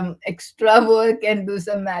do some extra work and do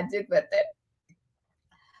some magic with it.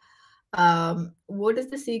 What is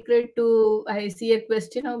the secret to? I see a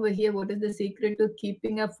question over here. What is the secret to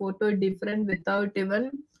keeping a photo different without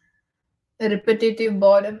even repetitive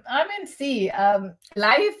boredom? I mean, see,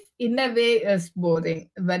 life in a way is boring,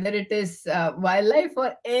 whether it is wildlife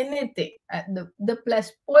or anything. The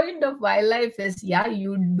plus point of wildlife is, yeah,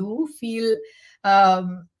 you do feel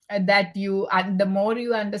that and the more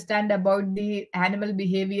you understand about the animal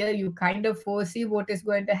behavior, you kind of foresee what is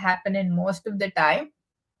going to happen in most of the time,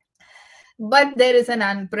 but there is an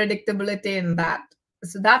unpredictability in that.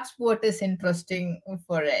 So that's what is interesting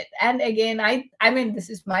for it. And again, I mean,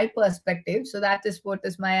 this is my perspective, so that is what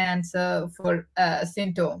is my answer for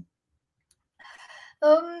Sinto.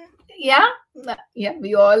 um yeah, yeah,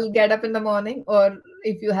 we all get up in the morning, or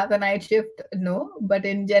if you have a night shift, no, but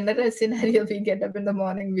in general scenario, we get up in the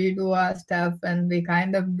morning, we do our stuff, and we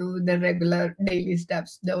kind of do the regular daily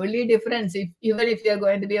steps. The only difference, if even if you're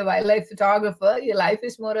going to be a wildlife photographer, your life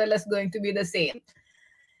is more or less going to be the same.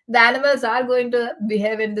 The animals are going to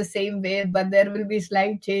behave in the same way, but there will be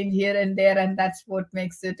slight change here and there, and that's what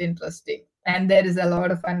makes it interesting. And there is a lot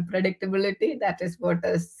of unpredictability. That is what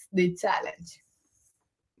is the challenge.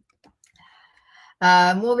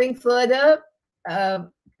 Moving further, uh,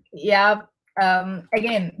 yeah,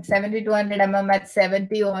 again, 70 to 100 at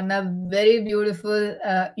 70 on a very beautiful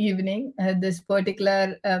evening. This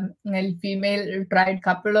particular female tried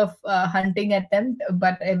couple of hunting attempt,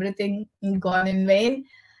 but everything gone in vain.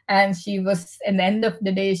 And she was, at the end of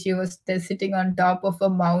the day, she was still sitting on top of a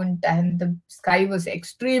mount, and the sky was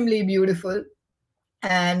extremely beautiful.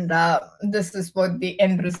 And this is what the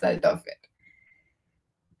end result of it.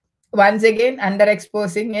 Once again,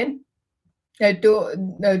 underexposing it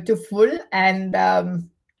to full, and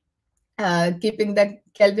keeping the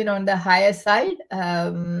Kelvin on the higher side,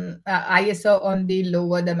 ISO on the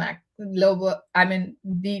lower, the max lower, I mean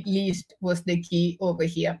the least was the key over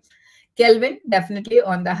here. Kelvin definitely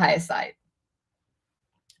on the higher side.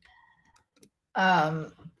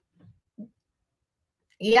 um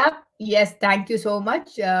Yeah, yes, thank you so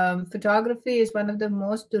much. Photography is one of the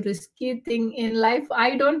most risky thing in life.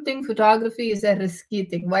 I don't think photography is a risky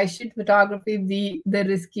thing. Why should photography be the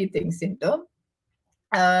risky thing, Sinto?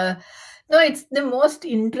 Uh, no, it's the most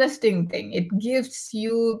interesting thing. It gives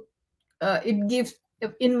you, it gives,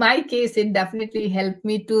 in my case, it definitely helped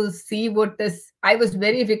me to see what is, I was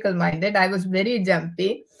very fickle minded. I was very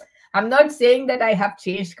jumpy. I'm not saying that I have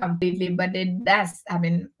changed completely, but it does. I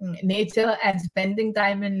mean, nature and spending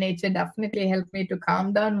time in nature definitely helped me to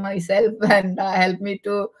calm down myself and help me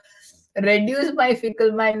to reduce my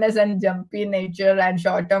fickle mindedness and jumpy nature and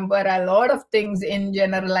short temper. A lot of things in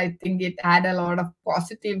general, I think it had a lot of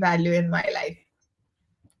positive value in my life.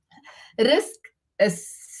 Risk is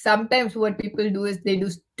sometimes what people do is they do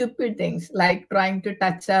stupid things like trying to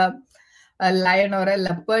touch a lion or a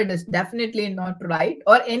leopard is definitely not right,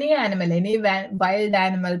 or any animal, any wild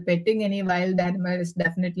animal, petting any wild animal is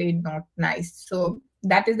definitely not nice. So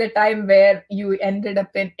that is the time where you end up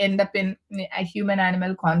in a human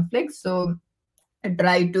animal conflict. So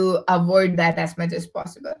try to avoid that as much as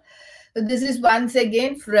possible. So this is once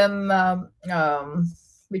again from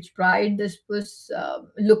which pride? This was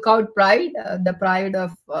Lookout Pride, the pride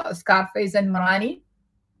of Scarface and Marani.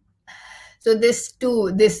 So this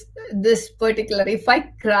particular, if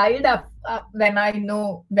I cried up when I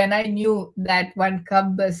knew that one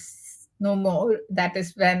cub is no more, that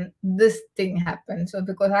is when this thing happened. So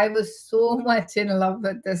because I was so much in love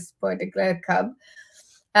with this particular cub,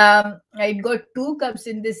 I got two cubs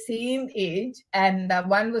in the same age, and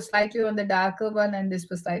one was slightly on the darker one, and this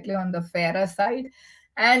was slightly on the fairer side.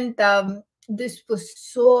 And this was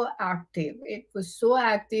so active. It was so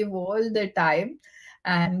active all the time,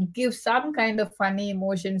 and give some kind of funny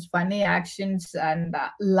emotions, funny actions, and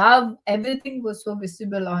love. Everything was so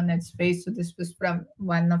visible on its face. So this was from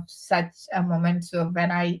one of such a moment. So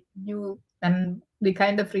when I knew, and we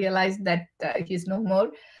kind of realized that he's no more,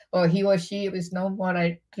 or he or she is no more,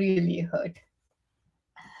 I really hurt.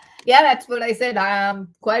 Yeah, that's what I said. I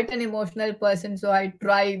am quite an emotional person, so I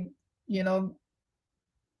try, you know,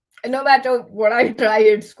 no matter what I try,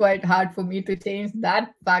 it's quite hard for me to change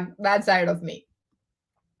that fact, that side of me.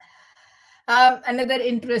 Another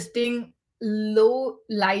interesting low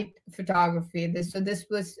light photography. This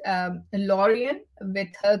was Lorian with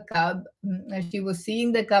her cub. She was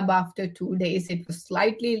seeing the cub after 2 days. It was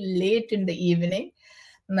slightly late in the evening.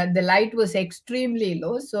 The light was extremely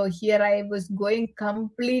low. So here I was going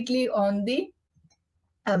completely on the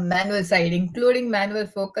manual side, including manual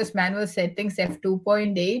focus, manual settings,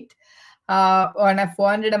 f2.8. On a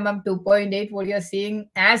 400 mm 2.8, what you're seeing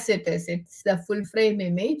as it is, it's the full frame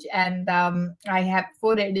image. And I have,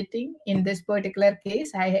 for editing in this particular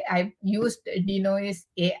case, I used denoise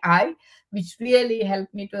AI, which really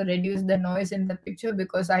helped me to reduce the noise in the picture,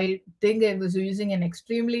 because I think I was using an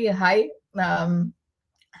extremely high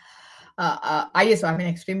ISO. I mean,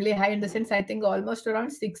 extremely high in the sense, I think almost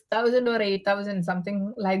around 6,000 or 8,000,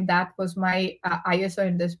 something like that was my ISO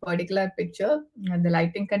in this particular picture. And the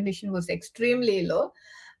lighting condition was extremely low.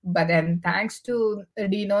 But then, thanks to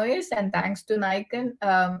denoise and thanks to Nikon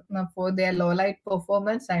for their low light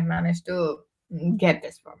performance, I managed to get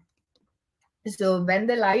this one. So when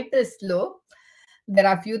the light is low, there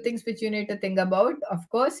are a few things which you need to think about. Of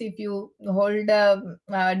course, if you hold a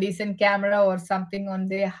decent camera or something on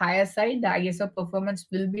the higher side, the ISO performance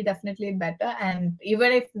will be definitely better. And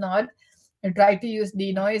even if not, try to use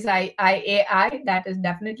denoise AI. That is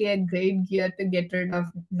definitely a great gear to get rid of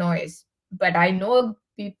noise. But I know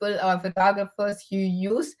people or photographers who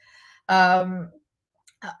use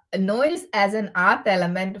noise as an art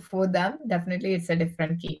element. For them, definitely it's a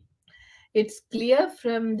different key. It's clear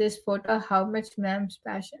from this photo how much ma'am's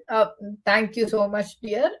passion. Thank you so much,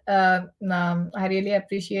 dear. I really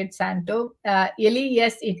appreciate Santo. Eli,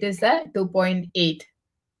 yes, it is a 2.8.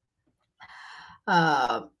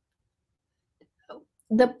 Uh,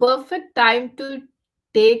 the perfect time to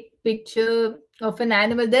take picture of an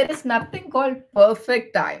animal, there is nothing called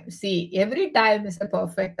perfect time. See, every time is a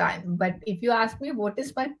perfect time. But if you ask me what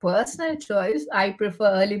is my personal choice, I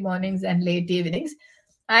prefer early mornings and late evenings.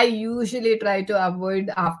 I usually try to avoid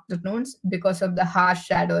afternoons because of the harsh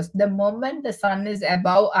shadows. The moment the sun is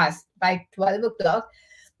above us, by 12 o'clock,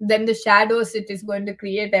 then the shadows it is going to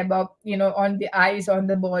create above, on the eyes, on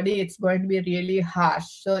the body, it's going to be really harsh.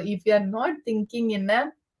 So if you are not thinking in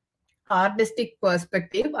a artistic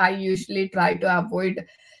perspective, I usually try to avoid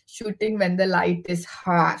shooting when the light is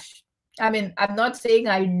harsh. I mean, I'm not saying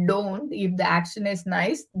I don't. If the action is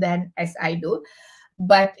nice, then as I do,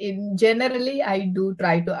 but in generally I do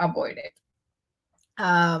try to avoid it.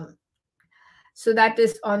 So that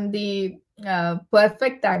is on the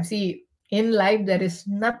perfect time. See, in life there is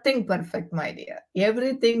nothing perfect, my dear.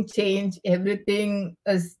 Everything change, everything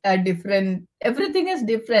is a different, everything is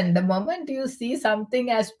different. The moment you see something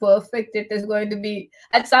as perfect, it is going to be,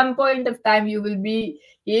 at some point of time you will be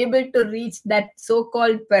able to reach that so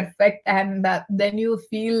called perfect, and then you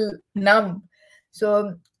feel numb.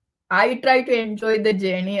 So I try to enjoy the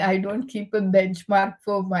journey. I don't keep a benchmark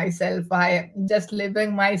for myself. I am just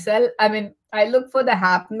living myself. I mean, I look for the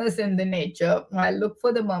happiness in the nature. I look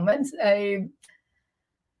for the moments.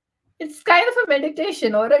 It's kind of a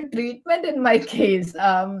meditation or a treatment in my case.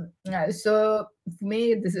 So for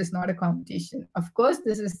me, this is not a competition. Of course,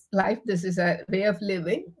 this is life. This is a way of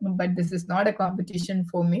living, but this is not a competition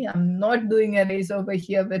for me. I'm not doing a race over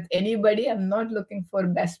here with anybody. I'm not looking for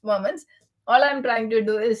best moments. All I'm trying to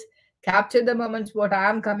do is capture the moments what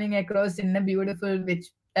I'm coming across in a beautiful which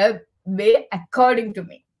way according to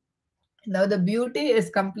me. Now the beauty is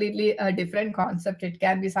completely a different concept. It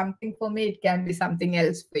can be something for me, it can be something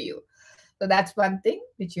else for you. So that's one thing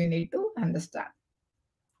which you need to understand.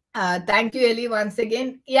 Thank you, Ellie, once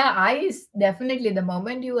again. Yeah, eyes, definitely. The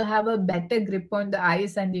moment you have a better grip on the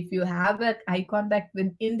eyes, and if you have a eye contact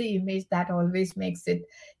within the image, that always makes it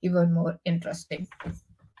even more interesting.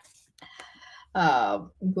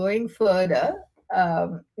 Going further,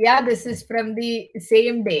 yeah, this is from the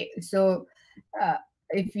same day. So, uh,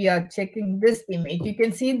 if you are checking this image, you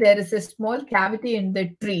can see there is a small cavity in the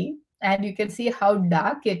tree, and you can see how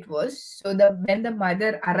dark it was. So, when the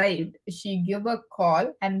mother arrived, she gave a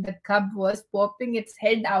call, and the cub was popping its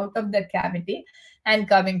head out of the cavity and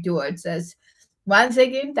coming towards us. Once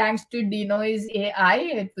again, thanks to Denoise AI,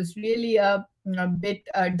 it was really a bit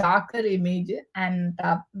darker image and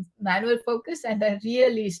manual focus, and I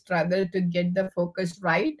really struggled to get the focus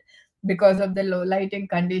right because of the low lighting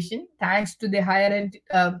condition. Thanks to the higher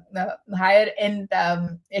end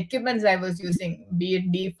equipments I was using, be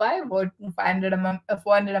it D5 or 500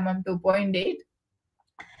 400 mm 2.8,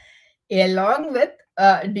 along with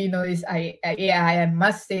Denoise AI. I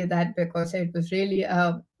must say that because it was really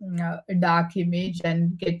a dark image,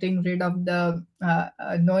 and getting rid of the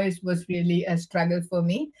noise was really a struggle for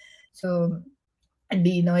me. So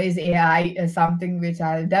denoise AI is something which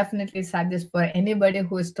I'll definitely suggest for anybody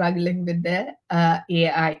who is struggling with their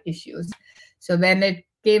AI issues. So when it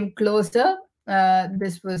came closer,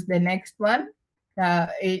 this was the next one.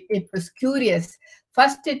 It was curious.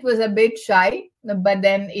 First, it was a bit shy, but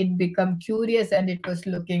then it became curious and it was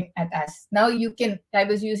looking at us. Now you can. I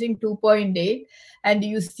was using 2.8, and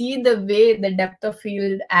you see the way the depth of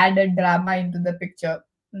field added drama into the picture.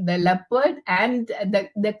 The leopard and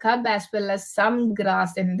the cub, as well as some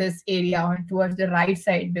grass in this area on towards the right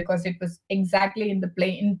side, because it was exactly in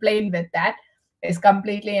plane with that, is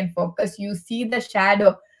completely in focus. You see the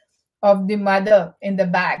shadow of the mother in the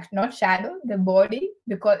back, not shadow, the body,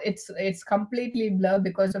 because it's completely blurred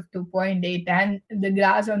because of 2.8, and the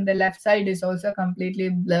grass on the left side is also completely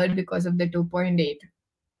blurred because of the 2.8.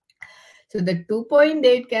 So the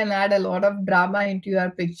 2.8 can add a lot of drama into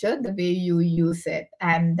your picture the way you use it.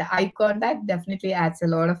 And the eye contact definitely adds a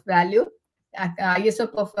lot of value.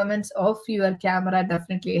 ISO performance of your camera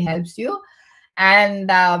definitely helps you. And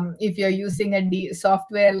if you're using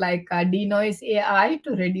software like Denoise AI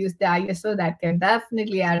to reduce the ISO, that can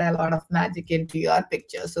definitely add a lot of magic into your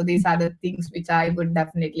picture. So these are the things which I would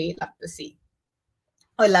definitely love to see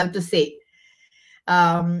or love to say.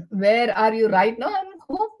 Where are you right now? I'm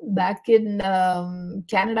home, back in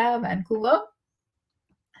Canada, Vancouver.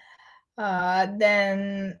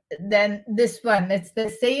 Then this one, it's the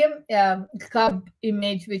same cub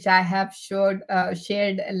image which I have shared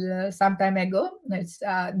some time ago. It's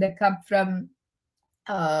the cub from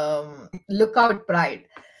Lookout Pride.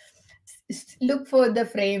 Look for the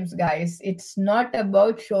frames, guys. It's not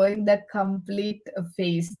about showing the complete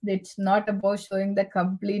face, it's not about showing the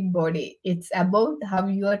complete body, it's about how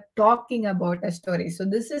you are talking about a story. So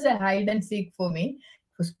this is a hide and seek for me.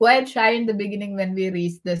 It was quite shy in the beginning when we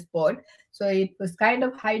reached the spot, so it was kind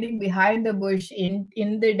of hiding behind the bush, in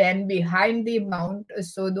the den behind the mount.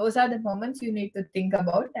 So those are the moments you need to think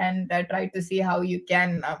about and try to see how you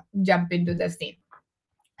can jump into the scene.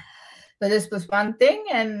 So this was one thing,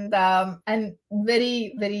 and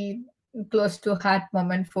very very close to heart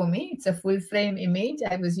moment for me. It's a full frame image.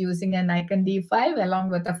 I was using a Nikon D5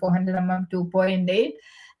 along with a 400 mm 2.8,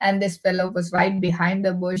 and this fellow was right behind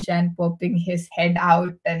the bush and popping his head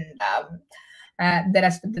out, and the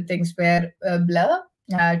rest of the things were blur.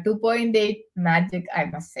 2.8 magic, I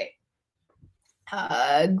must say.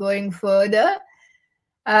 Going further,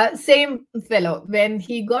 same fellow, when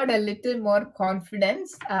he got a little more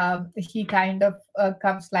confidence, he kind of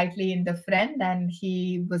comes slightly in the front, and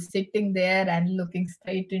he was sitting there and looking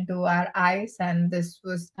straight into our eyes, and this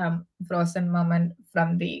was frozen moment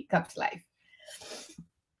from the cub's life.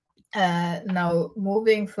 Now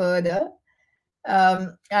moving further,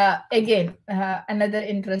 Another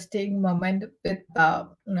interesting moment with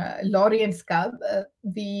Lorien's cub.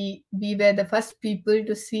 We were the first people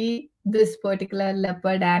to see this particular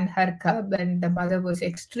leopard and her cub, and the mother was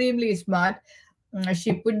extremely smart.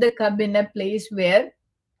 She put the cub in a place where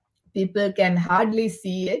people can hardly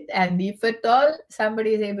see it, and if at all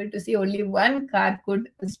somebody is able to see, only one car could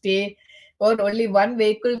stay, or only one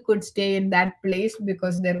vehicle could stay in that place,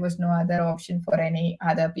 because there was no other option for any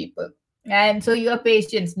other people. And so your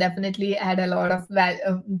patience definitely had a lot of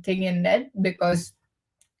thing in it, because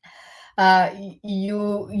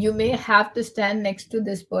you may have to stand next to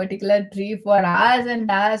this particular tree for hours and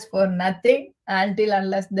hours for nothing, until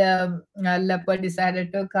unless the leopard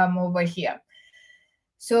decided to come over here.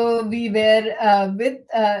 So we were with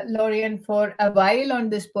Lorien for a while on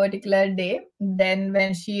this particular day. Then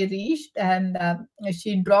when she reached, and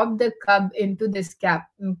she dropped the cub into this cap.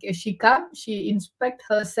 Okay, she inspect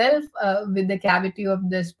herself with the cavity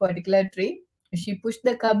of this particular tree. She pushed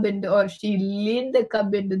the cub into, or she leaned the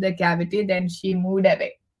cub into the cavity. Then she moved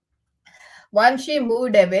away. Once she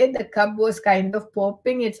moved away, the cub was kind of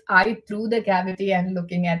popping its eye through the cavity and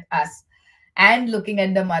looking at us and looking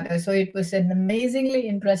at the mother. So it was an amazingly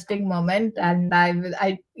interesting moment. And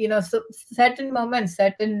so certain moments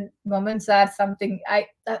are something I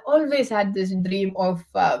always had this dream of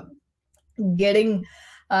getting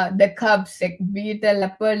the cubs, like, be it a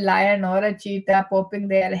leopard, lion, or a cheetah, popping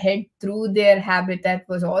their head through their habitat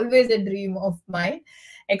was always a dream of mine,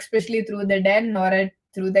 especially through the den or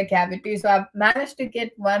through the cavity. So I've managed to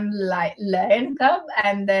get one lion cub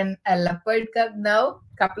and then a leopard cub now,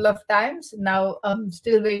 couple of times. Now I'm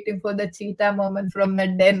still waiting for the cheetah moment from the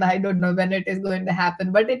den. I don't know when it is going to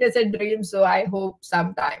happen, but it is a dream, so I hope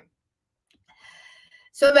sometime.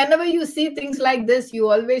 So whenever you see things like this, you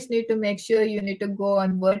always need to make sure you need to go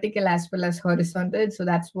on vertical as well as horizontal. So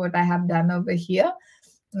that's what I have done over here.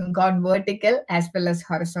 Gone vertical as well as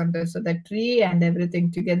horizontal. So the tree and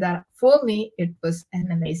everything together, for me, it was an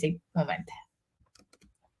amazing moment.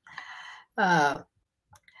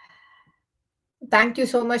 Thank you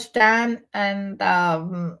so much, Tan. And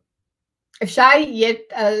shy yet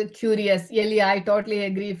curious. Yeli, I totally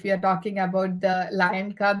agree. If you're talking about the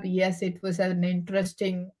lion cub, yes, it was an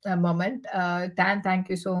interesting moment. Tan, thank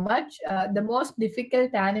you so much. The most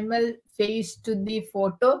difficult animal face to the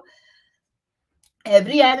photo.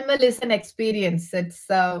 Every animal is an experience. It's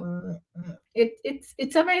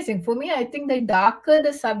amazing for me. I think the darker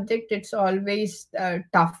the subject, it's always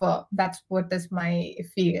tougher. That's what is my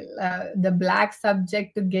feel. The black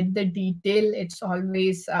subject, to get the detail, it's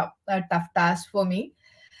always a tough task for me.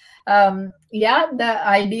 Yeah, the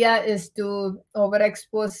idea is to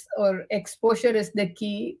overexpose, or exposure is the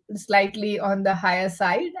key, slightly on the higher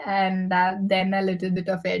side, and then a little bit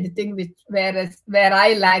of editing, which where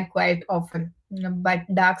I lag quite often. But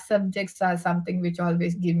dark subjects are something which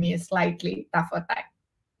always give me a slightly tougher time.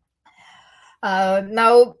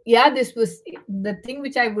 Now, yeah, this was the thing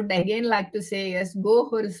which I would again like to say is, go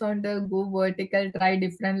horizontal, go vertical, try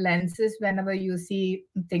different lenses whenever you see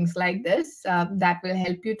things like this. That will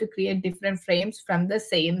help you to create different frames from the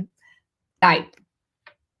same type.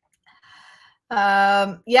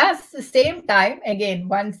 Yes, same time again.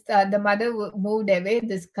 Once the mother moved away,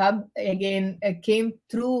 this cub again came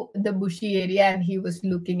through the bushy area, and he was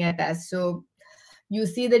looking at us. So you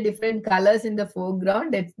see the different colors in the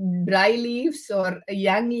foreground. It's dry leaves or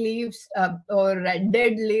young leaves, or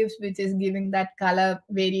dead leaves, which is giving that color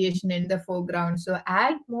variation in the foreground. So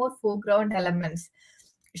add more foreground elements.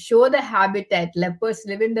 Show the habitat. Leopards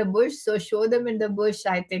live in the bush, so show them in the bush.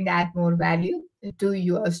 I think add more value to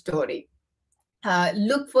your story.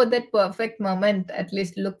 Look for that perfect moment. At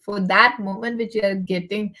least look for that moment which you are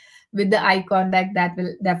getting with the eye contact. That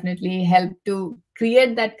will definitely help to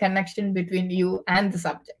create that connection between you and the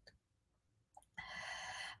subject.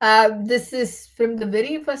 This is from the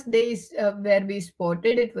very first days where we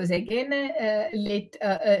spotted. It was again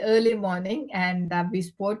early morning, and we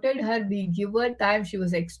spotted her. We give her time. She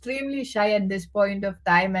was extremely shy at this point of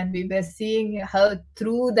time, and we were seeing her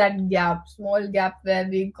through that gap, small gap where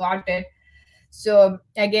we got it. So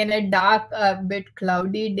again, a dark, bit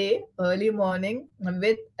cloudy day, early morning,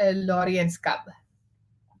 with a Lorien's cub.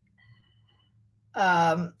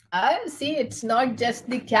 I see, it's not just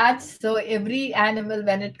the cats. So every animal,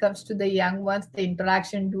 when it comes to the young ones, the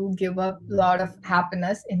interaction do give a lot of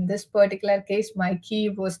happiness. In this particular case, my key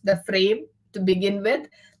was the frame to begin with.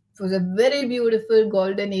 It was a very beautiful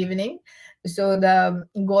golden evening. So the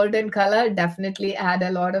golden color definitely add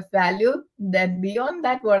a lot of value. Then beyond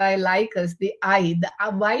that, what I like is the eye. The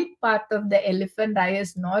white part of the elephant eye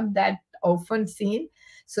is not that often seen.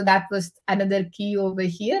 So that was another key over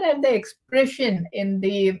here. And the expression in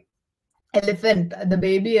the elephant, the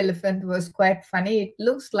baby elephant, was quite funny. It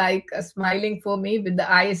looks like a smiling for me with the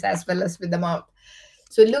eyes as well as with the mouth.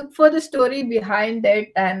 So look for the story behind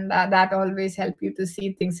it, and that always help you to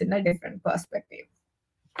see things in a different perspective.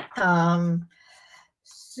 Um,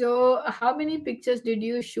 so how many pictures did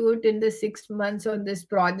you shoot in the 6 months on this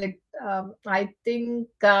project? I think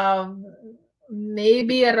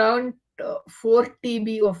maybe around 4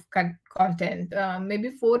 TB of content,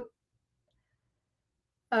 maybe four.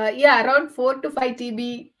 Yeah, around 4 to 5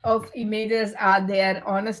 TB of images are there.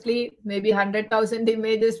 Honestly, maybe 100,000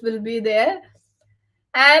 images will be there.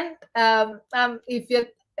 And if you're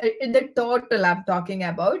in the total, I'm talking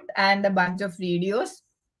about, and a bunch of videos.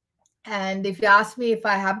 And if you ask me if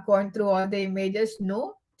I have gone through all the images,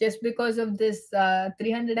 no, just because of this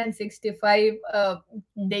 365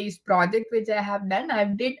 days project which I have done,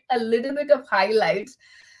 I've did a little bit of highlights,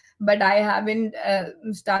 but I haven't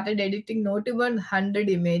started editing not even 100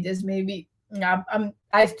 images. Maybe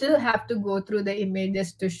I still have to go through the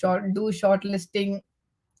images to do short listing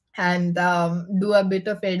and do a bit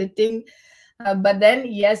of editing. But then,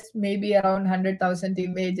 yes, maybe around 100,000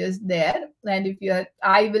 images there. And if you're,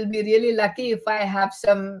 I will be really lucky if I have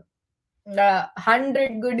some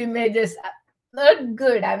 100 good images. Not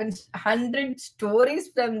good, I mean, 100 stories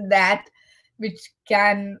from that, which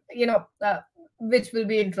can, which will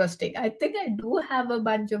be interesting. I think I do have a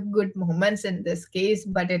bunch of good moments in this case,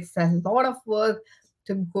 but it's a lot of work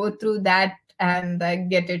to go through that and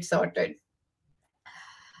get it sorted.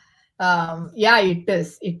 Yeah, it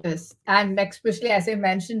is, and especially as I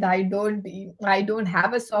mentioned, I don't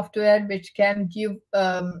have a software which can give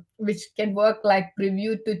which can work like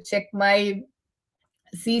preview to check my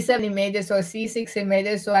C7 images or C6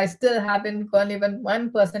 images, so I still haven't gone even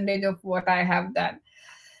 1% of what I have done.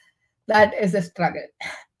 That is a struggle.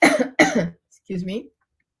 Excuse me.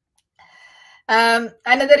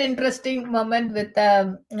 Another interesting moment with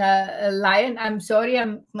a lion. I'm sorry,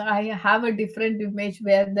 I have a different image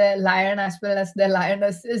where the lion as well as the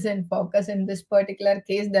lioness is in focus. In this particular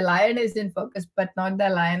case, the lion is in focus, but not the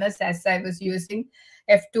lioness, as I was using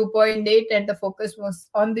f2.8, and the focus was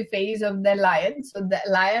on the face of the lion. So the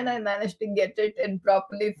lion, I managed to get it in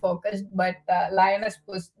properly focused, but lioness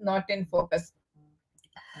was not in focus.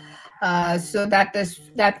 So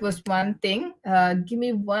that was one thing. Give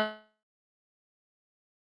me one second. I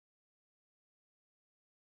will just check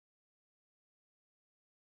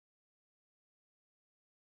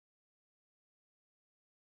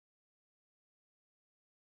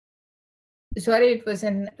Sorry, it was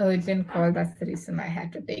an urgent call. That's the reason I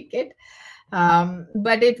had to take it.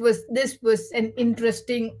 But this was an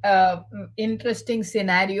interesting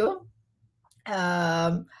scenario.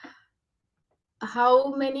 Um,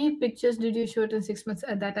 how many pictures did you shoot in 6 months?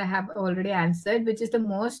 That I have already answered. Which is the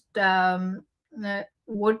most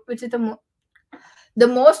which is the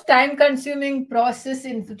most time consuming process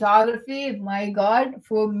in photography? My God,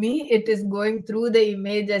 for me, it is going through the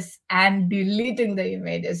images and deleting the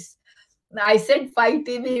images. I said 5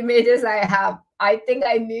 TB images I have. I think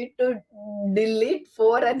I need to delete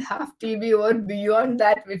 4.5 TB or beyond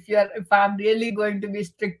that. If I'm really going to be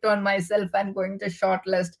strict on myself and going to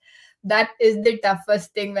shortlist, that is the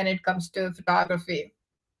toughest thing when it comes to photography.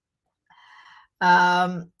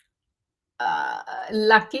 Um,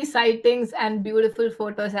 Lucky sightings and beautiful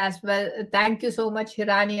photos as well. Thank you so much,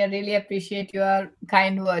 Hirani. I really appreciate your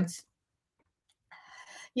kind words.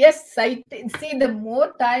 Yes, see, the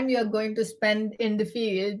more time you're going to spend in the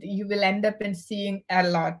field, you will end up in seeing a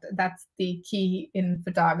lot. That's the key in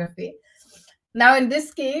photography. Now, in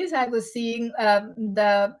this case, I was seeing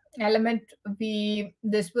the element.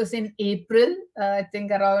 This was in April, I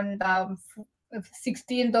think around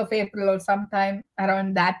 16th of April or sometime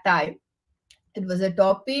around that time. It was a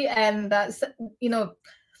toppy, and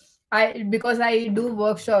because I do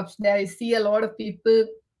workshops there, I see a lot of people.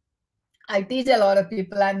 I teach a lot of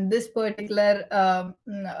people, and this particular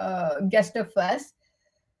guest of us,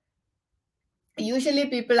 usually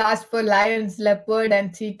people ask for lions, leopard,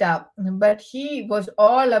 and cheetah, but he was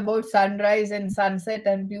all about sunrise and sunset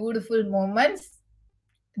and beautiful moments.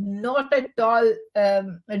 Not at all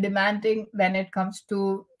demanding when it comes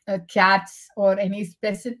to cats or any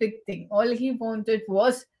specific thing. All he wanted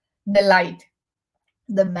was the light.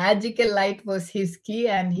 The magical light was his key,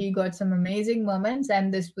 and he got some amazing moments.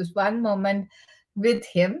 And this was one moment with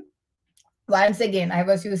him. Once again, I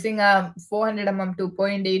was using a 400 mm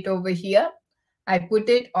 2.8 over here. I put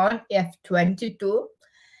it on f22,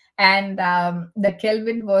 and the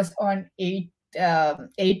Kelvin was on 8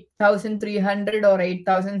 8,300 or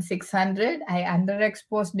 8,600. I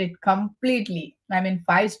underexposed it completely. I mean,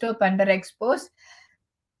 5-stop underexposed,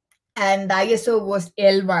 and ISO was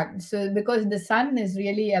L1. So because the sun is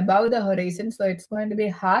really above the horizon, so it's going to be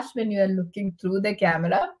harsh when you are looking through the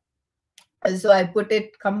camera. So I put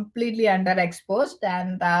it completely underexposed,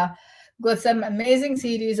 and got some amazing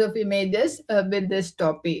series of images with this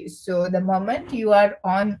topi. So the moment you are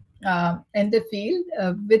on in the field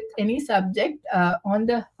with any subject on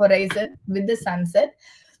the horizon with the sunset,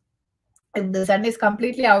 if the sun is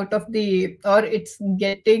completely out of the, or it's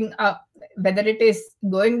getting up, whether it is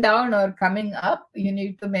going down or coming up, you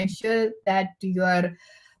need to make sure that your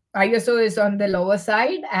ISO is on the lower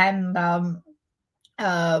side, and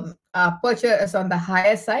aperture is on the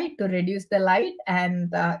higher side to reduce the light,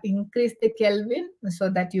 and increase the Kelvin so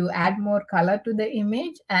that you add more color to the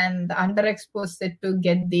image, and underexpose it to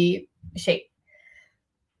get the shape.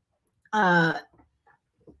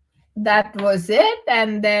 That was it.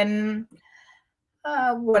 And then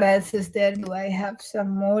what else is there? Do I have some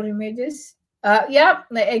more images? Yeah,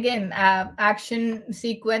 again, action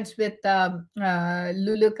sequence with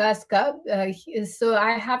Luluka's cub. So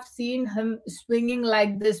I have seen him swinging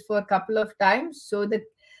like this for a couple of times. So the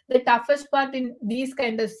toughest part in these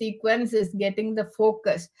kind of sequence is getting the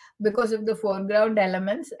focus because of the foreground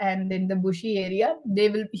elements, and in the bushy area,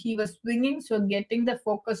 he was swinging. So getting the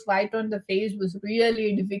focus right on the face was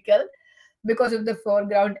really difficult because of the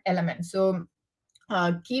foreground elements. So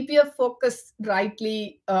keep your focus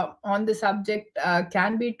rightly on the subject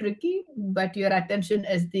can be tricky, but your attention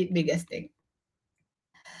is the biggest thing.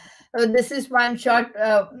 This is one shot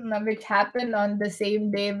which happened on the same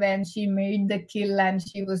day when she made the kill, and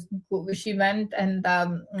she went and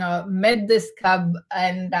met this cub,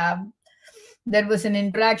 and there was an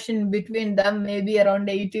interaction between them, maybe around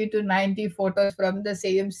 80 to 90 photos from the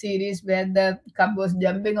same series, where the cub was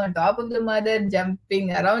jumping on top of the mother,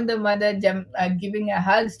 jumping around the mother, giving a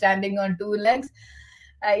hug, standing on two legs.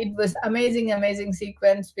 It was amazing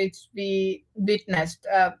sequence which we witnessed.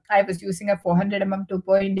 I was using a 400 mm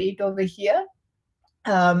 2.8 over here.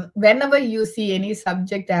 Whenever you see any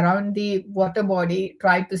subject around the water body,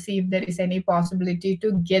 try to see if there is any possibility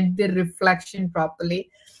to get the reflection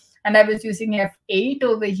properly. And I was using f8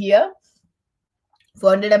 over here,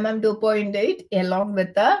 400 mm 2.8, along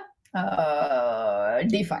with the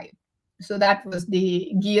d5. So that was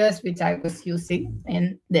the gears which I was using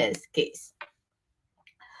in this case.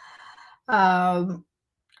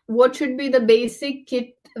 What should be the basic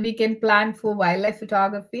kit we can plan for wildlife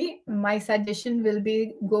photography? My suggestion will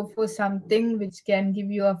be go for something which can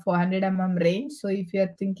give you a 400 mm range. So if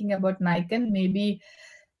you're thinking about Nikon, maybe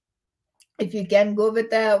if you can go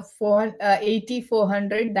with a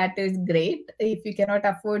 80-400, that is great. If you cannot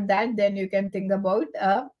afford that, then you can think about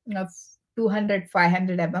a 200-500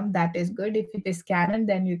 mm. That is good. If it is Canon,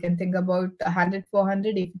 then you can think about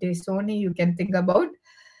 100-400. If it is Sony, you can think about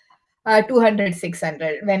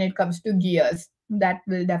 200-600 when it comes to gears. That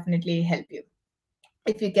will definitely help you.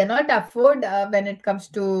 If you cannot afford when it comes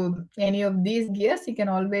to any of these gears, you can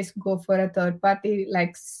always go for a third party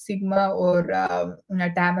like Sigma or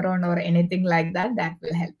Tamron or anything like that. That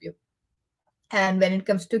will help you. And when it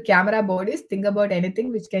comes to camera bodies, think about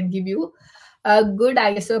anything which can give you a good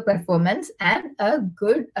ISO performance and a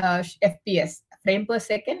good FPS, frame per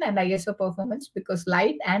second, and ISO performance, because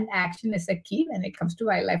light and action is a key when it comes to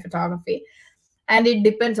wildlife photography. And it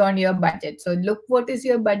depends on your budget. So look what is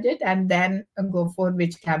your budget, and then go for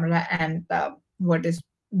which camera and what is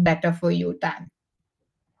better for you time.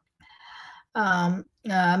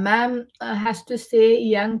 Ma'am has to say,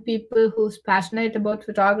 young people who's passionate about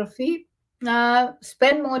photography,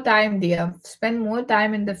 spend more time there. Spend more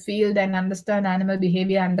time in the field and understand animal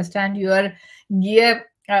behavior, understand your gear.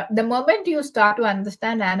 The moment you start to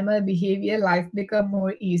understand animal behavior, life become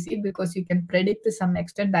more easy because you can predict to some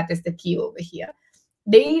extent. That is the key over here.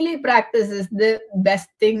 Daily practice is the best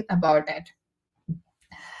thing about it.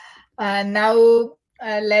 Now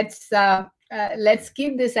let's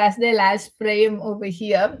keep this as the last frame over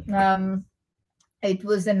here. It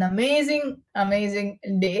was an amazing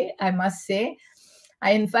day, I must say.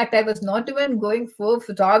 In fact, I was not even going for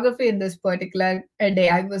photography in this particular day.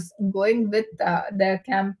 I was going with the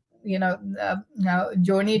camp,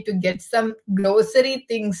 journey to get some grocery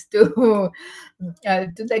things to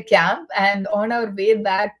the camp. And on our way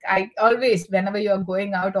back, I always, whenever you are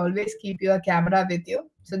going out, always keep your camera with you.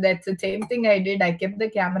 So that's the same thing I did. I kept the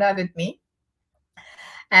camera with me.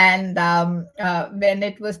 And when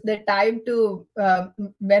it was the time to,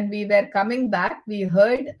 when we were coming back, we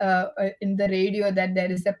heard in the radio that there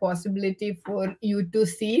is a possibility for you to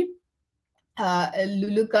see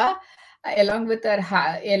Luluka along with her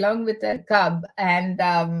cub, and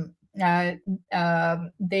uh,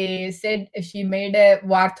 they said she made a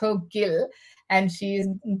warthog kill, and she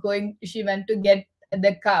went to get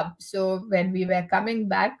the cub. So when we were coming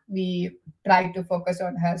back, we tried to focus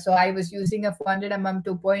on her. So I was using a 400 mm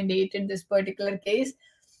 2.8 in this particular case,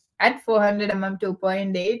 at 400 mm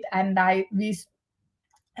 2.8, and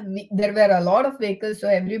there were a lot of vehicles, so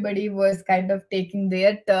everybody was kind of taking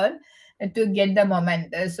their turn to get the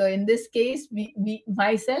moment. So in this case, we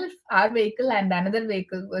myself, our vehicle, and another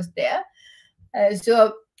vehicle was there.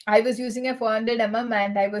 So I was using a 400 mm,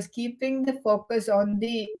 and I was keeping the focus on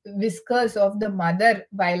the whiskers of the mother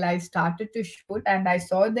while I started to shoot, and I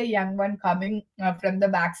saw the young one coming from the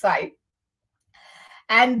backside.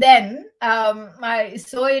 And then I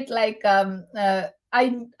saw it like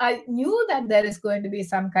I knew that there is going to be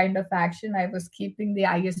some kind of action. I was keeping the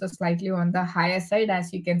ISO slightly on the higher side.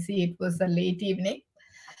 As you can see, it was a late evening,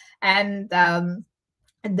 and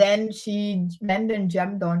then she went and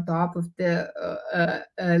jumped on top of the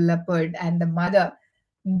leopard and the mother.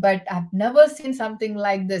 But I've never seen something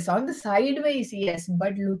like this. On the sideways, yes,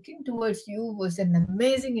 but looking towards you was an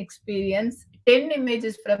amazing experience. 10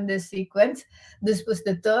 images from this sequence. This was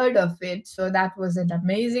the third of it. So that was an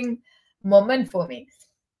amazing moment for me.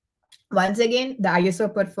 Once again, the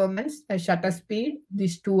ISO performance, shutter speed,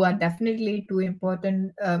 these two are definitely two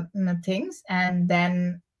important things. And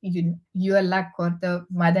then your luck or the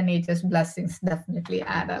Mother Nature's blessings definitely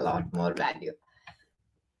add a lot more value.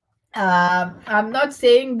 I'm not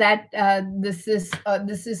saying that this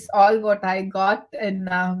is all what I got in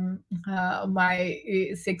my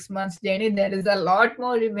 6 months journey. There is a lot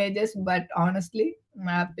more images, but honestly,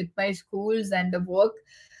 with my schools and the work,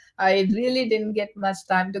 I really didn't get much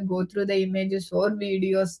time to go through the images or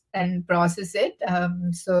videos and process it.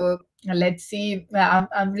 So let's see.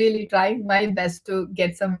 I'm really trying my best to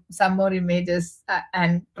get some more images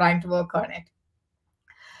and trying to work on it.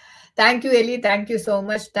 Thank you, Ellie. Thank you so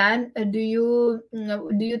much, Tan. Do you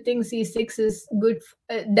think C6 is good?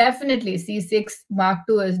 Definitely, C6 Mark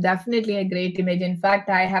II is definitely a great image. In fact,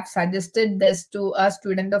 I have suggested this to a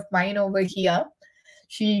student of mine over here.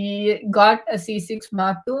 She got a C6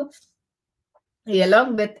 Mark II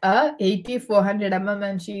along with a 8400 mm,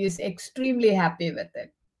 and she is extremely happy with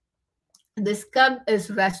it. This cub is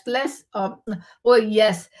restless. Oh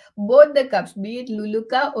yes, both the cubs, be it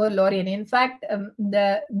Luluka or Lorien. In fact,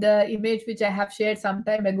 the image which I have shared some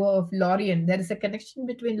time ago of Lorien, there is a connection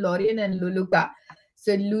between Lorien and Luluka.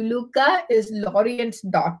 So Luluka is Lorien's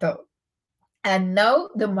daughter, and now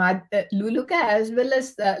Luluka as well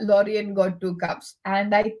as Lorien got two cubs,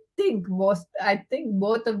 and I think both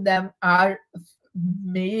of them are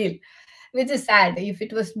male, which is sad. If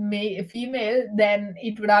it was female, then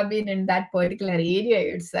it would have been in that particular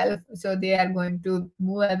area itself. So they are going to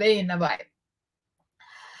move away in a while.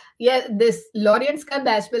 Yeah, this Lorien's cub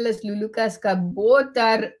as well as Luluka's cub, both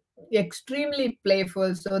are extremely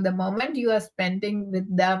playful. So the moment you are spending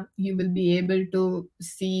with them, you will be able to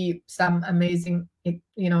see some amazing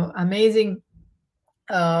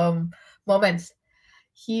moments.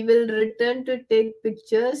 He will return to take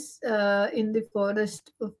pictures in the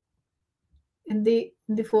forest of in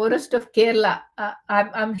the forest of Kerala.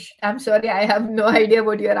 I'm sorry, I have no idea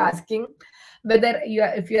what you're asking.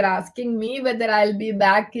 If you're asking me whether I'll be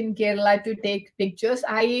back in Kerala to take pictures,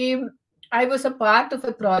 I was a part of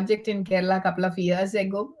a project in Kerala a couple of years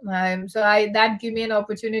ago. So I that gave me an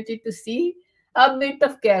opportunity to see a bit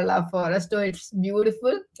of Kerala forest. So it's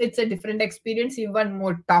beautiful. It's a different experience, even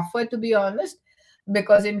more tougher to be honest,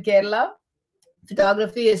 because in Kerala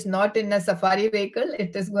photography is not in a safari vehicle.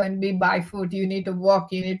 It is going to be by foot. You need to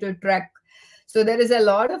walk, you need to trek. So there is a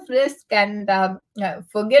lot of risk, and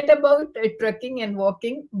forget about trekking and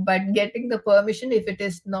walking, but getting the permission, if it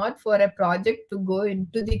is not for a project, to go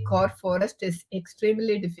into the core forest is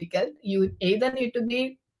extremely difficult. You either need to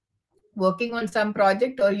be working on some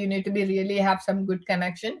project, or you need to be really have some good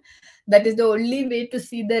connection. That is the only way to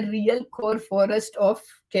see the real core forest of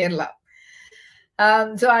Kerala.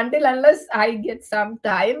 So until unless I get some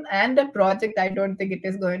time and a project, I don't think it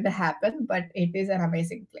is going to happen. But it is an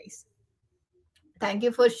amazing place. Thank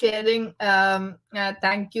you for sharing.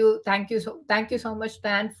 Thank you so much,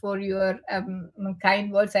 Stan, for your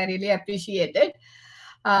kind words. I really appreciate it.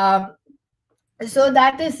 Um, so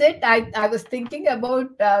that is it. I was thinking about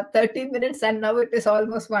 30 minutes, and now it is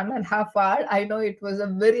almost 1.5 hours. I know it was a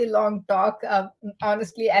very long talk.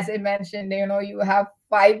 Honestly, as I mentioned, you have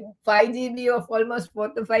 5 GB of almost 4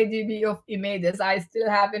 to 5 GB of images. I still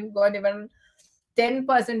haven't got even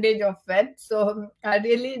 10% of it. So I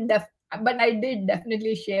really but I did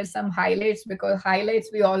definitely share some highlights, because highlights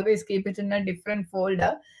we always keep it in a different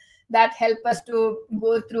folder. that help us to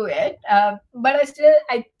go through it. But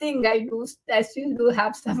I think I still do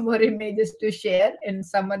have some more images to share in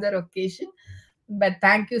some other occasion. But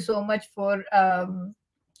thank you so much for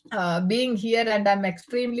being here, and I'm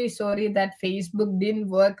extremely sorry that Facebook didn't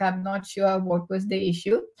work. I'm not sure what was the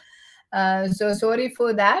issue. So sorry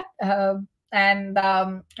for that. And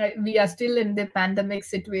We are still in the pandemic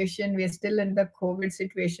situation. We're still in the COVID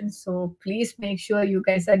situation. So please make sure you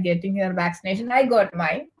guys are getting your vaccination. I got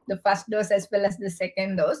mine, the first dose as well as the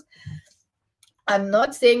second dose. I'm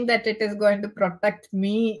not saying that it is going to protect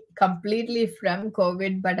me completely from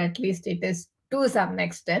COVID, but at least it is to some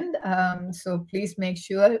extent. So please make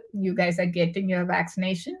sure you guys are getting your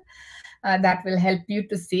vaccination. That will help you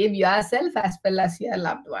to save yourself as well as your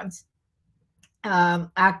loved ones.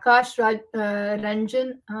 Ranjan,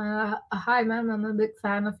 hi ma'am, I'm a big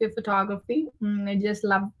fan of your photography. I just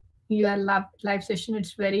love your live session.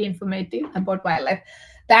 It's very informative about wildlife.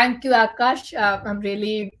 Thank you, Akash. I'm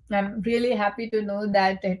really happy to know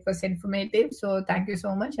that it was informative. So thank you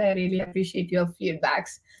so much. I really appreciate your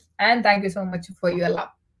feedbacks, and thank you so much for your love.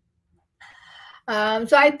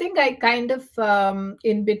 So I think I kind of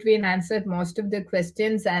in between answered most of the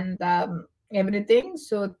questions and everything.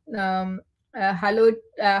 So hello,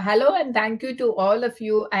 and thank you to all of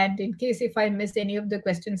you. And in case if I miss any of the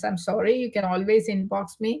questions, I'm sorry. You can always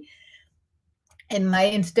inbox me in my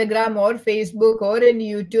Instagram or Facebook or in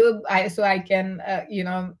YouTube, so I can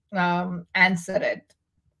answer it.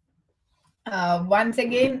 Once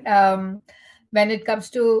again, when it comes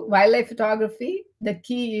to wildlife photography, the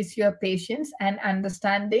key is your patience and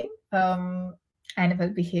understanding animal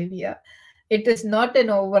behavior. It is not an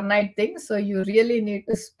overnight thing, so you really need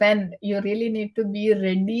to be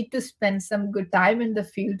ready to spend some good time in the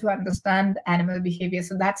field to understand animal behavior.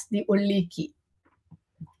 So that's the only key.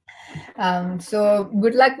 So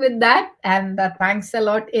good luck with that, and thanks a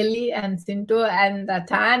lot, Ellie and Sinto and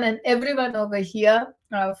Tan and everyone over here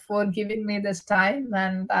for giving me this time.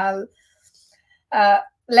 And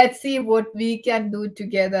let's see what we can do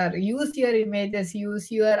together. Use your images,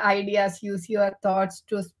 use your ideas, use your thoughts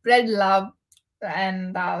to spread love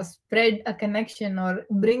and spread a connection or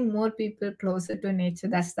bring more people closer to nature.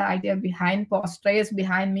 That's the idea behind Paws Trails,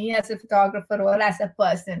 behind me as a photographer or as a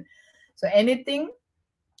person. So anything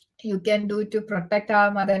you can do to protect our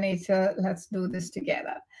mother nature, let's do this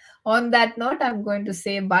together. On that note, I'm going to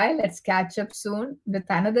say bye. Let's catch up soon with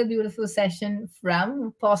another beautiful session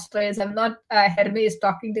from Paws Trails. I'm not Herme is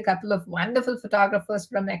talking to a couple of wonderful photographers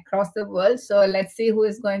from across the world, so let's see who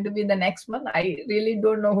is going to be the next one. I really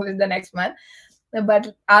don't know who is the next one,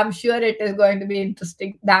 but I'm sure it is going to be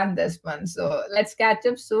interesting than this one. So let's catch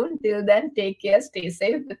up soon. Till then, take care, stay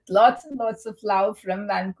safe, with lots and lots of love from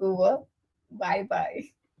Vancouver. Bye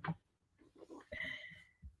bye.